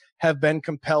reluctance, have been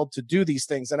compelled to do these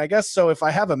things. And I guess so if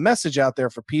I have a message out there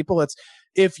for people, it's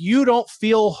if you don't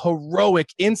feel heroic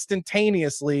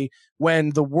instantaneously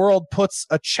when the world puts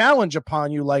a challenge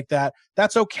upon you like that,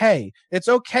 that's okay. It's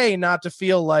okay not to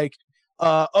feel like,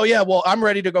 oh yeah, well, I'm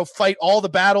ready to go fight all the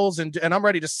battles and I'm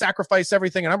ready to sacrifice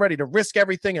everything and I'm ready to risk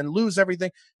everything and lose everything.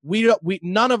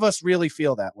 None of us really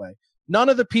feel that way. None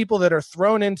of the people that are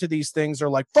thrown into these things are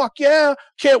like, fuck yeah,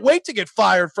 can't wait to get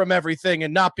fired from everything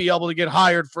and not be able to get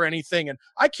hired for anything. And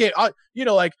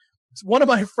like one of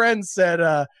my friends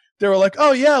said, they were like,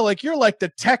 oh yeah, like you're like the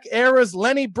tech era's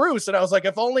Lenny Bruce. And I was like,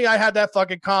 if only I had that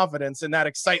fucking confidence and that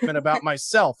excitement about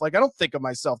myself. Like, I don't think of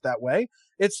myself that way.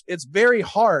 It's very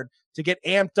hard to get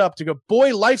amped up to go,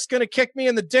 boy, life's going to kick me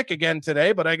in the dick again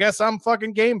today, but I guess I'm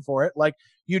fucking game for it. Like,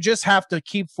 you just have to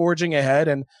keep forging ahead.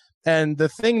 And the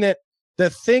thing that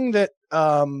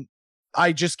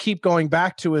I just keep going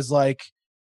back to is like,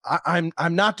 I'm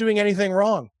not doing anything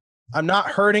wrong. I'm not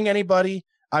hurting anybody.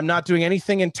 I'm not doing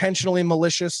anything intentionally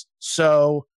malicious.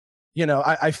 So,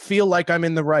 I feel like I'm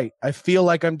in the right. I feel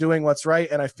like I'm doing what's right.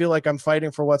 And I feel like I'm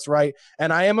fighting for what's right.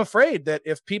 And I am afraid that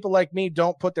if people like me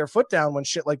don't put their foot down when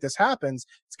shit like this happens,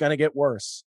 it's going to get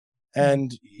worse.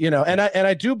 And,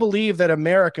 I do believe that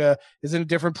America is in a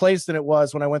different place than it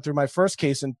was when I went through my first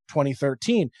case in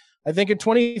 2013. I think in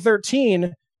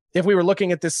 2013, if we were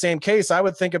looking at this same case, I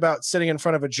would think about sitting in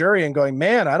front of a jury and going,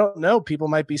 man, I don't know. People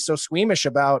might be so squeamish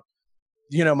about,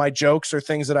 my jokes or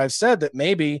things that I've said that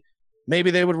maybe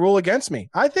they would rule against me.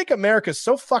 I think America's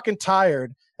so fucking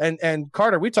tired. And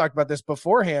Carter, we talked about this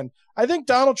beforehand. I think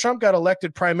Donald Trump got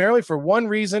elected primarily for one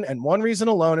reason and one reason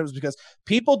alone. It was because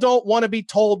people don't want to be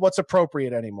told what's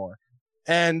appropriate anymore.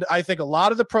 And I think a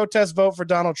lot of the protest vote for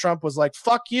Donald Trump was like,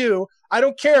 fuck you. I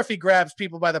don't care if he grabs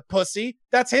people by the pussy.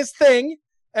 That's his thing.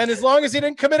 And as long as he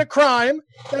didn't commit a crime,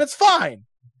 then it's fine.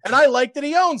 And I like that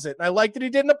he owns it. And I like that he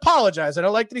didn't apologize. And I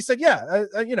like that he said, yeah,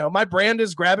 my brand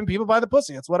is grabbing people by the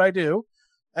pussy. That's what I do.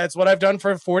 That's what I've done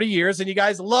for 40 years. And you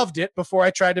guys loved it before I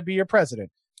tried to be your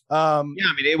president. I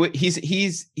mean,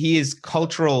 he is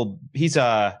cultural. He's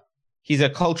a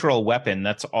cultural weapon.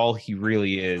 That's all he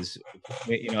really is.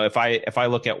 If I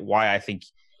look at why I think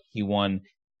he won,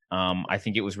 I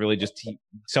think it was really just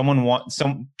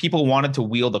some people wanted to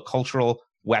wield a cultural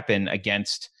weapon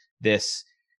against this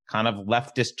kind of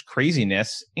leftist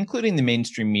craziness, including the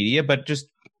mainstream media, but just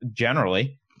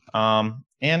generally. And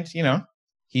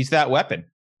he's that weapon.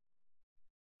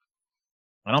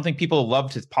 I don't think people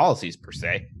loved his policies per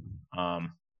se. I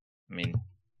mean,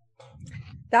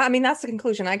 that's the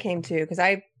conclusion I came to, because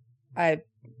I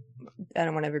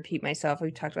don't want to repeat myself.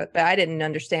 We've talked about it, but I didn't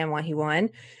understand why he won,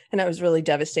 and I was really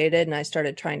devastated. And I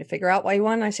started trying to figure out why he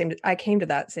won. I came to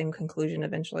that same conclusion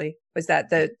eventually. Was that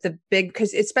the big,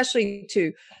 because especially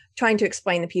to trying to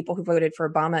explain the people who voted for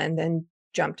Obama and then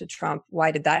jumped to Trump,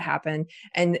 why did that happen?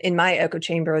 And in my echo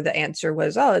chamber, the answer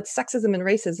was, oh, it's sexism and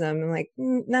racism. I'm like,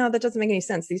 no, that doesn't make any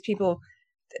sense. These people,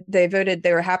 they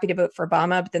were happy to vote for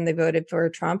Obama, but then they voted for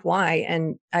Trump. Why?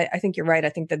 And I think you're right. I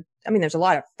think that, there's a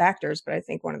lot of factors, but I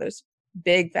think one of those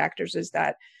big factors is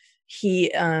that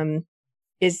he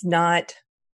is not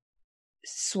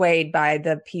swayed by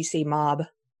the PC mob.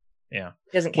 Yeah,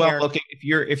 he doesn't care. Well, look,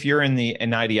 if you're in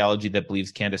an ideology that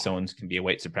believes Candace Owens can be a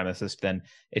white supremacist, then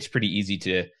it's pretty easy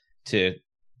to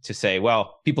say,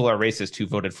 well, people are racist who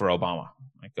voted for Obama.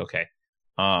 Like, okay,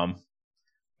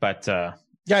 but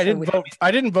yeah,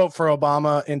 I didn't vote for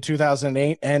Obama in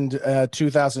 2008 and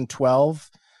 2012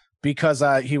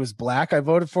 because he was black. I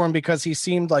voted for him because he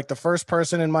seemed like the first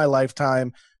person in my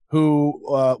lifetime who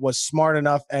was smart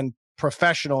enough and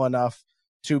professional enough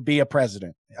to be a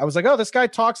president. I was like, oh, this guy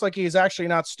talks like he's actually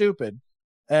not stupid.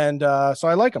 And so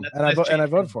I like him. And I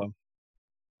voted for him.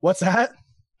 What's that?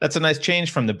 That's a nice change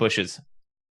from the Bushes.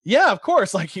 Yeah, of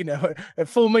course. Like,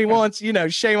 fool me once,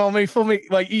 shame on me, fool me.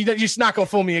 Like, you're just not going to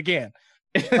fool me again.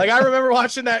 Like, I remember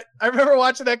watching that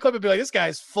clip and be like, this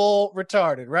guy's full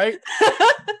retarded, right?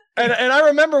 and I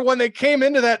remember when they came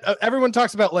into that, everyone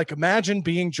talks about, like, imagine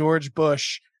being George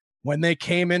Bush when they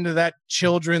came into that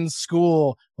children's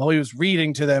school while he was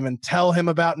reading to them and tell him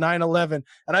about 9/11.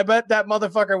 And I bet that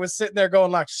motherfucker was sitting there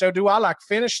going like, so do I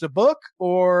finish the book,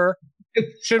 or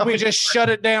should we just shut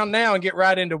it down now and get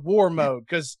right into war mode?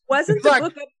 Because wasn't the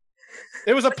book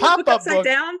it was a pop-up book.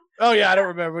 Down? Oh yeah, I don't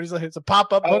remember. He's like, it's a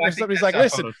pop-up book or something. He's like,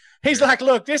 listen, he's like,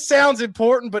 look, this sounds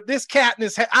important, but this cat in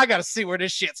his head, I got to see where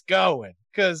this shit's going.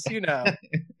 Because,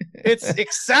 it's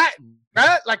exciting,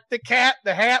 right? Like the cat,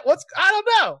 the hat, I don't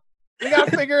know. We got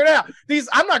to figure it out.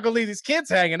 I'm not going to leave these kids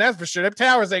hanging. That's for sure. Them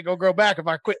towers ain't going to grow back if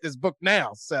I quit this book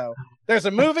now. So there's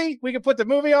a movie. We can put the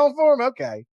movie on for him.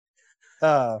 Okay.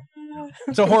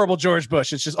 It's a horrible George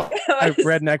Bush. It's just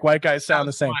redneck white guys sound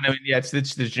the same. It's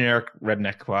the generic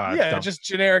redneck. Just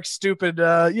generic, stupid,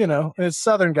 it's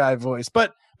Southern guy voice.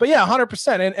 But yeah,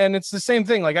 100%. And it's the same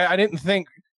thing. Like I didn't think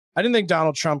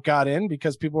Donald Trump got in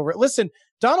because people were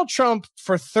Donald Trump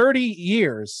for 30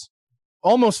 years,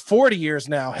 almost 40 years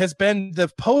now, has been the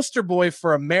poster boy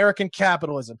for American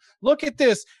capitalism. Look at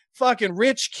this fucking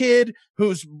rich kid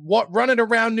who's running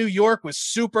around New York with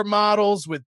supermodels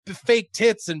with fake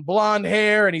tits and blonde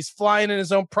hair, and he's flying in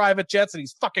his own private jets, and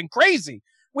he's fucking crazy.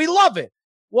 We love it.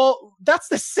 Well, that's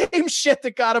the same shit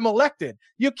that got him elected.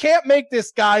 You can't make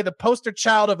this guy the poster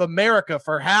child of America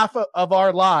for half of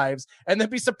our lives and then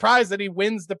be surprised that he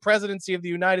wins the presidency of the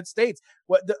United States.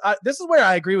 This is where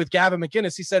I agree with Gavin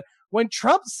McInnes. He said, when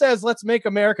Trump says, let's make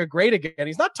America great again,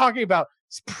 he's not talking about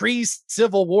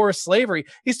pre-Civil War slavery.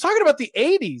 He's talking about the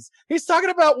 80s. He's talking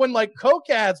about when like Coke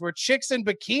ads were chicks in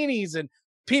bikinis and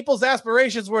people's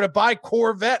aspirations were to buy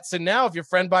Corvettes. And now if your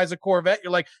friend buys a Corvette,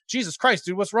 you're like, Jesus Christ,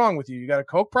 dude, what's wrong with you? You got a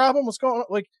Coke problem? What's going on?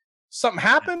 Like, something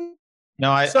happened?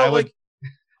 No,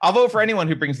 I'll vote for anyone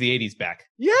who brings the 80s back.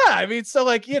 Yeah. I mean, so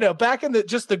like, back in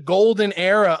the golden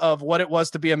era of what it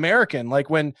was to be American, like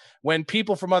when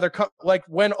people from other,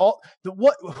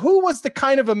 who was the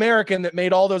kind of American that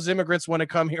made all those immigrants want to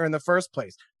come here in the first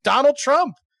place? Donald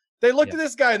Trump. They looked at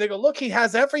this guy and they go, look, he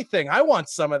has everything. I want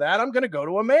some of that. I'm going to go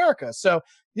to America. So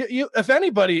if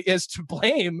anybody is to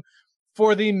blame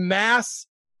for the mass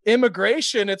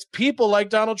immigration, it's people like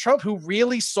Donald Trump who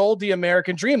really sold the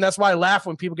American dream. That's why I laugh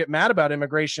when people get mad about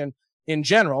immigration in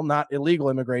general, not illegal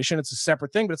immigration. It's a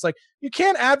separate thing, but it's like, you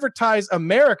can't advertise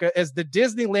America as the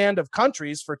Disneyland of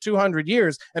countries for 200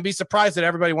 years and be surprised that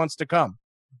everybody wants to come.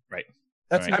 Right.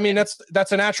 That's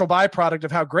a natural byproduct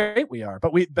of how great we are.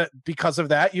 But because of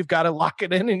that, you've got to lock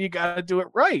it in and you got to do it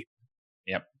right.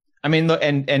 Yep. I mean,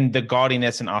 and the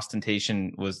gaudiness and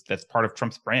ostentation that's part of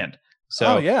Trump's brand.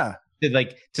 So to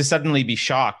suddenly be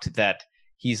shocked that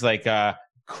he's like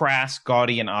crass,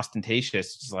 gaudy, and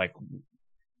ostentatious, it's like,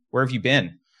 where have you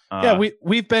been?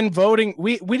 We've been voting.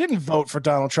 We didn't vote for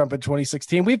Donald Trump in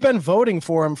 2016. We've been voting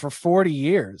for him for 40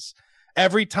 years.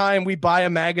 Every time we buy a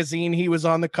magazine he was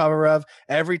on the cover of,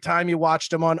 every time you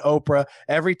watched him on Oprah,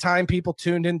 every time people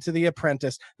tuned into The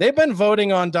Apprentice, they've been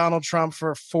voting on Donald Trump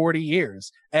for 40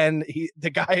 years. And the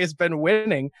guy has been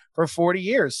winning for 40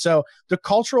 years. So the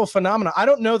cultural phenomena, I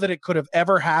don't know that it could have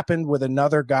ever happened with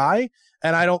another guy.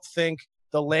 And I don't think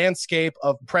the landscape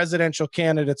of presidential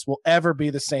candidates will ever be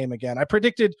the same again. I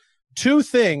predicted two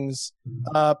things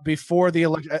before the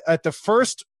election. At the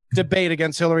first debate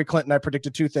against Hillary Clinton, I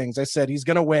predicted two things. I said he's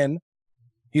going to win.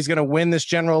 He's going to win this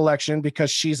general election because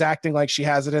she's acting like she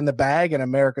has it in the bag, and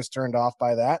America's turned off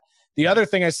by that. The other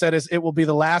thing I said is it will be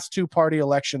the last two-party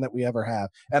election that we ever have.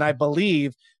 And I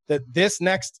believe that this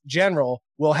next general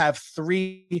will have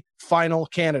three final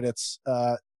candidates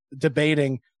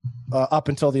debating up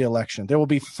until the election. There will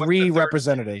be three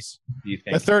representatives.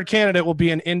 The third candidate will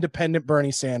be an independent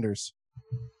Bernie Sanders.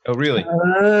 Oh, really?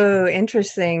 Oh,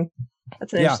 interesting.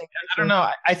 That's an interesting. I don't know.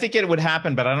 I think it would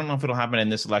happen, but I don't know if it'll happen in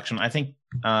this election. I think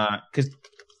because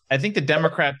I think the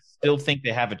Democrats still think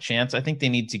they have a chance. I think they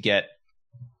need to get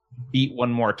beat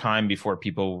one more time before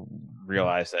people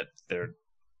realize that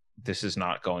this is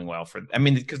not going well for. I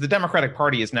mean, because the Democratic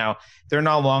Party they're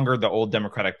no longer the old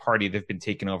Democratic Party. They've been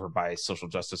taken over by social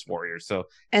justice warriors. So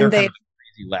they're kind of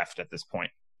crazy left at this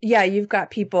point. Yeah, you've got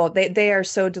people. They are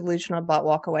so delusional about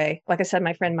walk away. Like I said,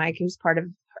 my friend Mike, who's part of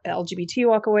LGBT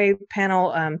walk away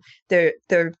panel.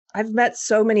 I've met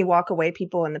so many walk away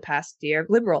people in the past year,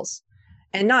 liberals,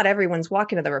 and not everyone's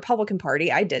walking to the Republican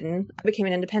Party. I didn't. I became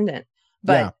an independent,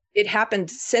 but it happened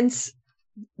since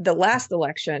the last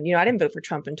election. I didn't vote for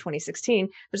Trump in 2016.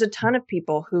 There's a ton of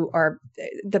people who are,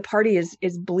 the party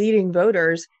is bleeding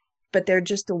voters, but they're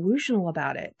just delusional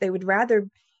about it. They would rather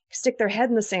stick their head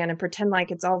in the sand and pretend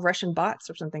like it's all Russian bots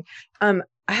or something. I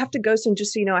have to go soon,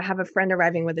 just so you know. I have a friend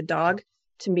arriving with a dog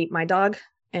to meet my dog,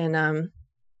 and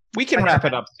we can wrap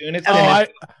it up soon.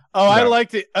 I like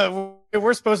the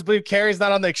we're supposed to believe Carrie's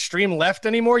not on the extreme left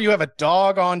anymore. You have a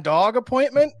dog on dog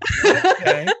appointment?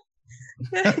 Okay.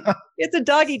 It's a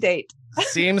doggy date.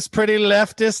 Seems pretty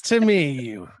leftist to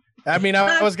me. I mean,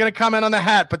 I was going to comment on the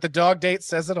hat, but the dog date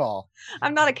says it all.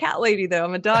 I'm not a cat lady, though.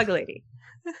 I'm a dog lady.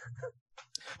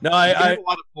 No, I have a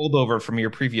lot of holdover from your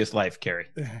previous life, Carrie.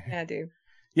 Yeah, I do.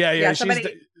 Yeah.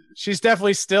 She's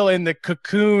definitely still in the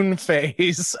cocoon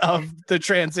phase of the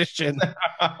transition.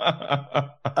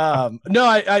 My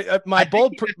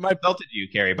belted you,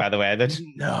 Carrie. By the way,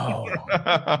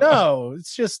 no.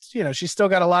 It's just she's still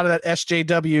got a lot of that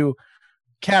SJW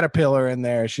caterpillar in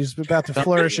there. She's about to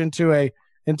flourish into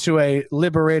a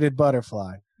liberated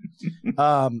butterfly.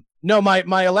 No,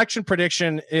 my election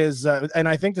prediction is, and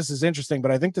I think this is interesting,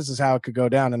 but I think this is how it could go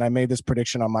down. And I made this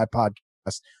prediction on my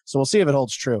podcast, so we'll see if it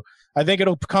holds true. I think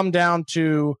it'll come down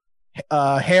to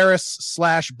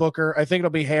Harris/Booker. I think it'll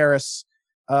be Harris.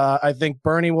 I think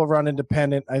Bernie will run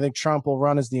independent. I think Trump will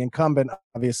run as the incumbent,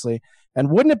 obviously.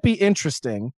 And wouldn't it be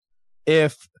interesting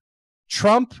if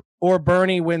Trump or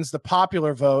Bernie wins the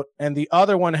popular vote and the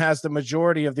other one has the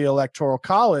majority of the Electoral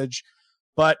College,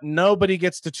 but nobody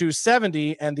gets to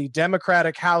 270 and the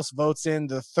Democratic House votes in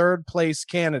the third place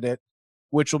candidate,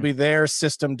 which will be their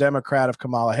system Democrat of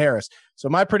Kamala Harris. So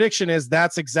my prediction is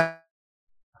that's exactly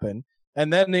what will happen.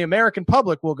 And then the American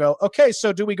public will go, okay,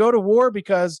 so do we go to war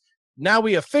because now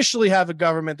we officially have a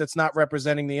government that's not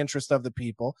representing the interest of the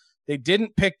people? They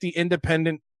didn't pick the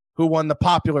independent who won the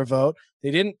popular vote.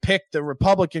 They didn't pick the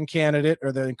Republican candidate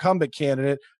or the incumbent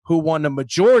candidate who won the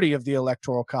majority of the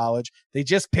Electoral College. They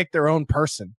just picked their own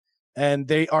person. And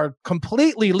they are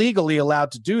completely legally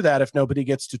allowed to do that if nobody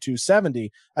gets to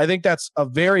 270. I think that's a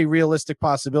very realistic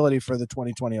possibility for the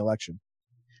 2020 election.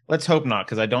 Let's hope not,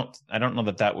 because I don't know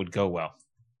that would go well.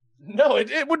 No,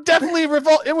 it would definitely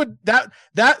revolt. It would that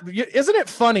isn't it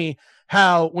funny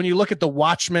how when you look at the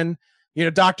Watchmen,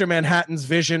 Dr. Manhattan's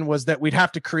vision was that we'd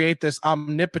have to create this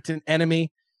omnipotent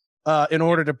enemy in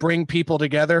order to bring people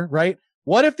together, right?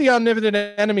 What if the omnipotent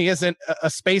enemy isn't a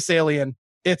space alien?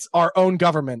 It's our own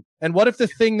government. And what if the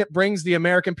thing that brings the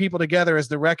American people together is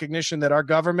the recognition that our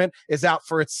government is out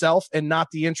for itself and not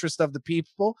the interest of the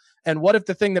people? And what if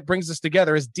the thing that brings us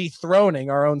together is dethroning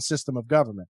our own system of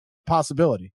government?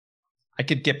 Possibility. I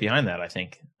could get behind that, I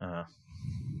think.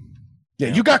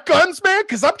 You got guns, man?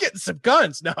 Because I'm getting some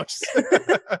guns. No, just...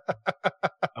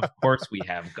 Of course we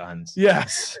have guns.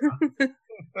 Yes.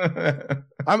 I'm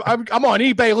on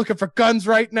eBay looking for guns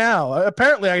right now.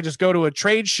 Apparently, I can just go to a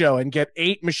trade show and get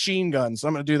 8 machine guns. So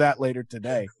I'm going to do that later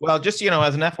today. Well, just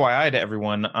as an FYI to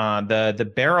everyone,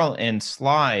 the barrel and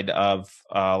slide of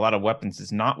a lot of weapons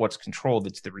is not what's controlled;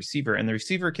 it's the receiver, and the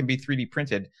receiver can be 3D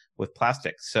printed with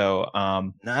plastic. So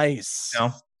nice.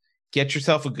 Get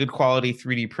yourself a good quality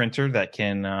 3D printer that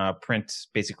can print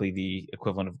basically the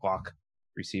equivalent of Glock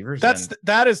receivers.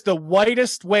 That is the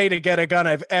whitest way to get a gun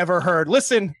I've ever heard.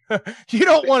 Listen, you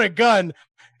don't want a gun.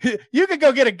 You could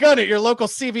go get a gun at your local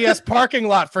CVS parking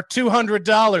lot for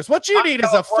 $200. What you need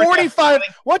is a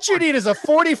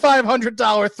 $4,500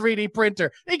 3D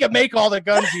printer. You can make all the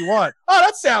guns you want. Oh,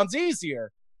 that sounds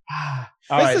easier.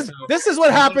 This is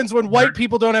what happens when white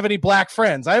people don't have any black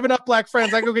friends. I have enough black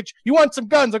friends. I go get you want some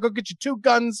guns? I'll go get you 2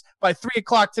 guns by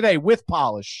 3:00 today with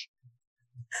polish.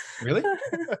 Really?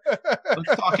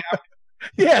 Let's talk after.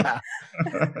 Yeah.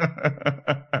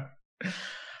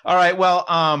 All right. Well,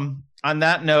 on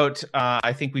that note,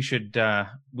 I think we should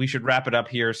wrap it up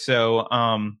here. So,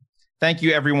 thank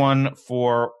you everyone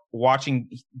for watching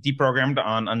Deprogrammed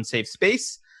on Unsafe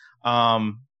Space.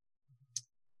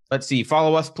 Let's see.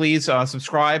 Follow us, please.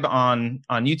 Subscribe on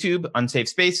YouTube, Unsafe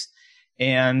Space,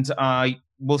 and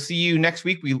we'll see you next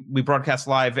week. We broadcast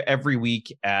live every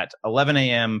week at 11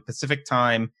 a.m. Pacific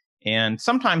time, and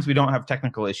sometimes we don't have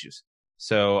technical issues.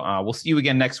 So we'll see you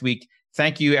again next week.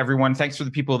 Thank you, everyone. Thanks for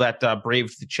the people that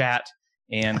braved the chat.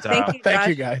 And thank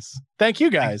you guys. Thank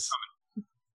you guys.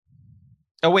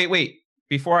 Oh, wait.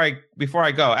 Before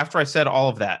I go, after I said all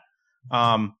of that,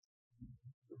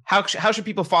 how should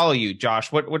people follow you,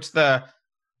 Josh? What's the...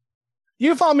 You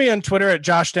can follow me on Twitter at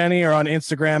Josh Denny, or on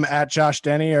Instagram at Josh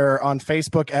Denny, or on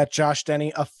Facebook at Josh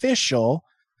Denny Official.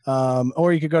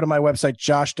 Or you could go to my website,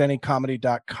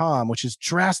 joshdennycomedy.com, which is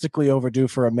drastically overdue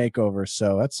for a makeover.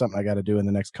 So that's something I got to do in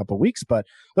the next couple of weeks. But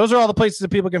those are all the places that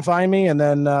people can find me. And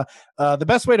then the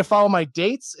best way to follow my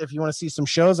dates, if you want to see some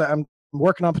shows, I'm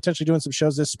working on potentially doing some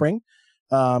shows this spring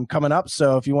coming up.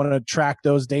 So if you want to track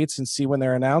those dates and see when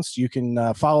they're announced, you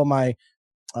can follow my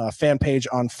fan page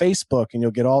on Facebook, and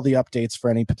you'll get all the updates for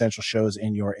any potential shows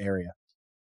in your area.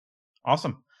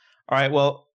 Awesome. All right.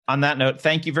 Well, on that note,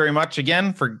 thank you very much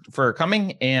again for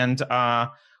coming, and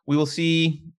we will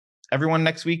see everyone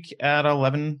next week at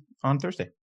 11 on Thursday.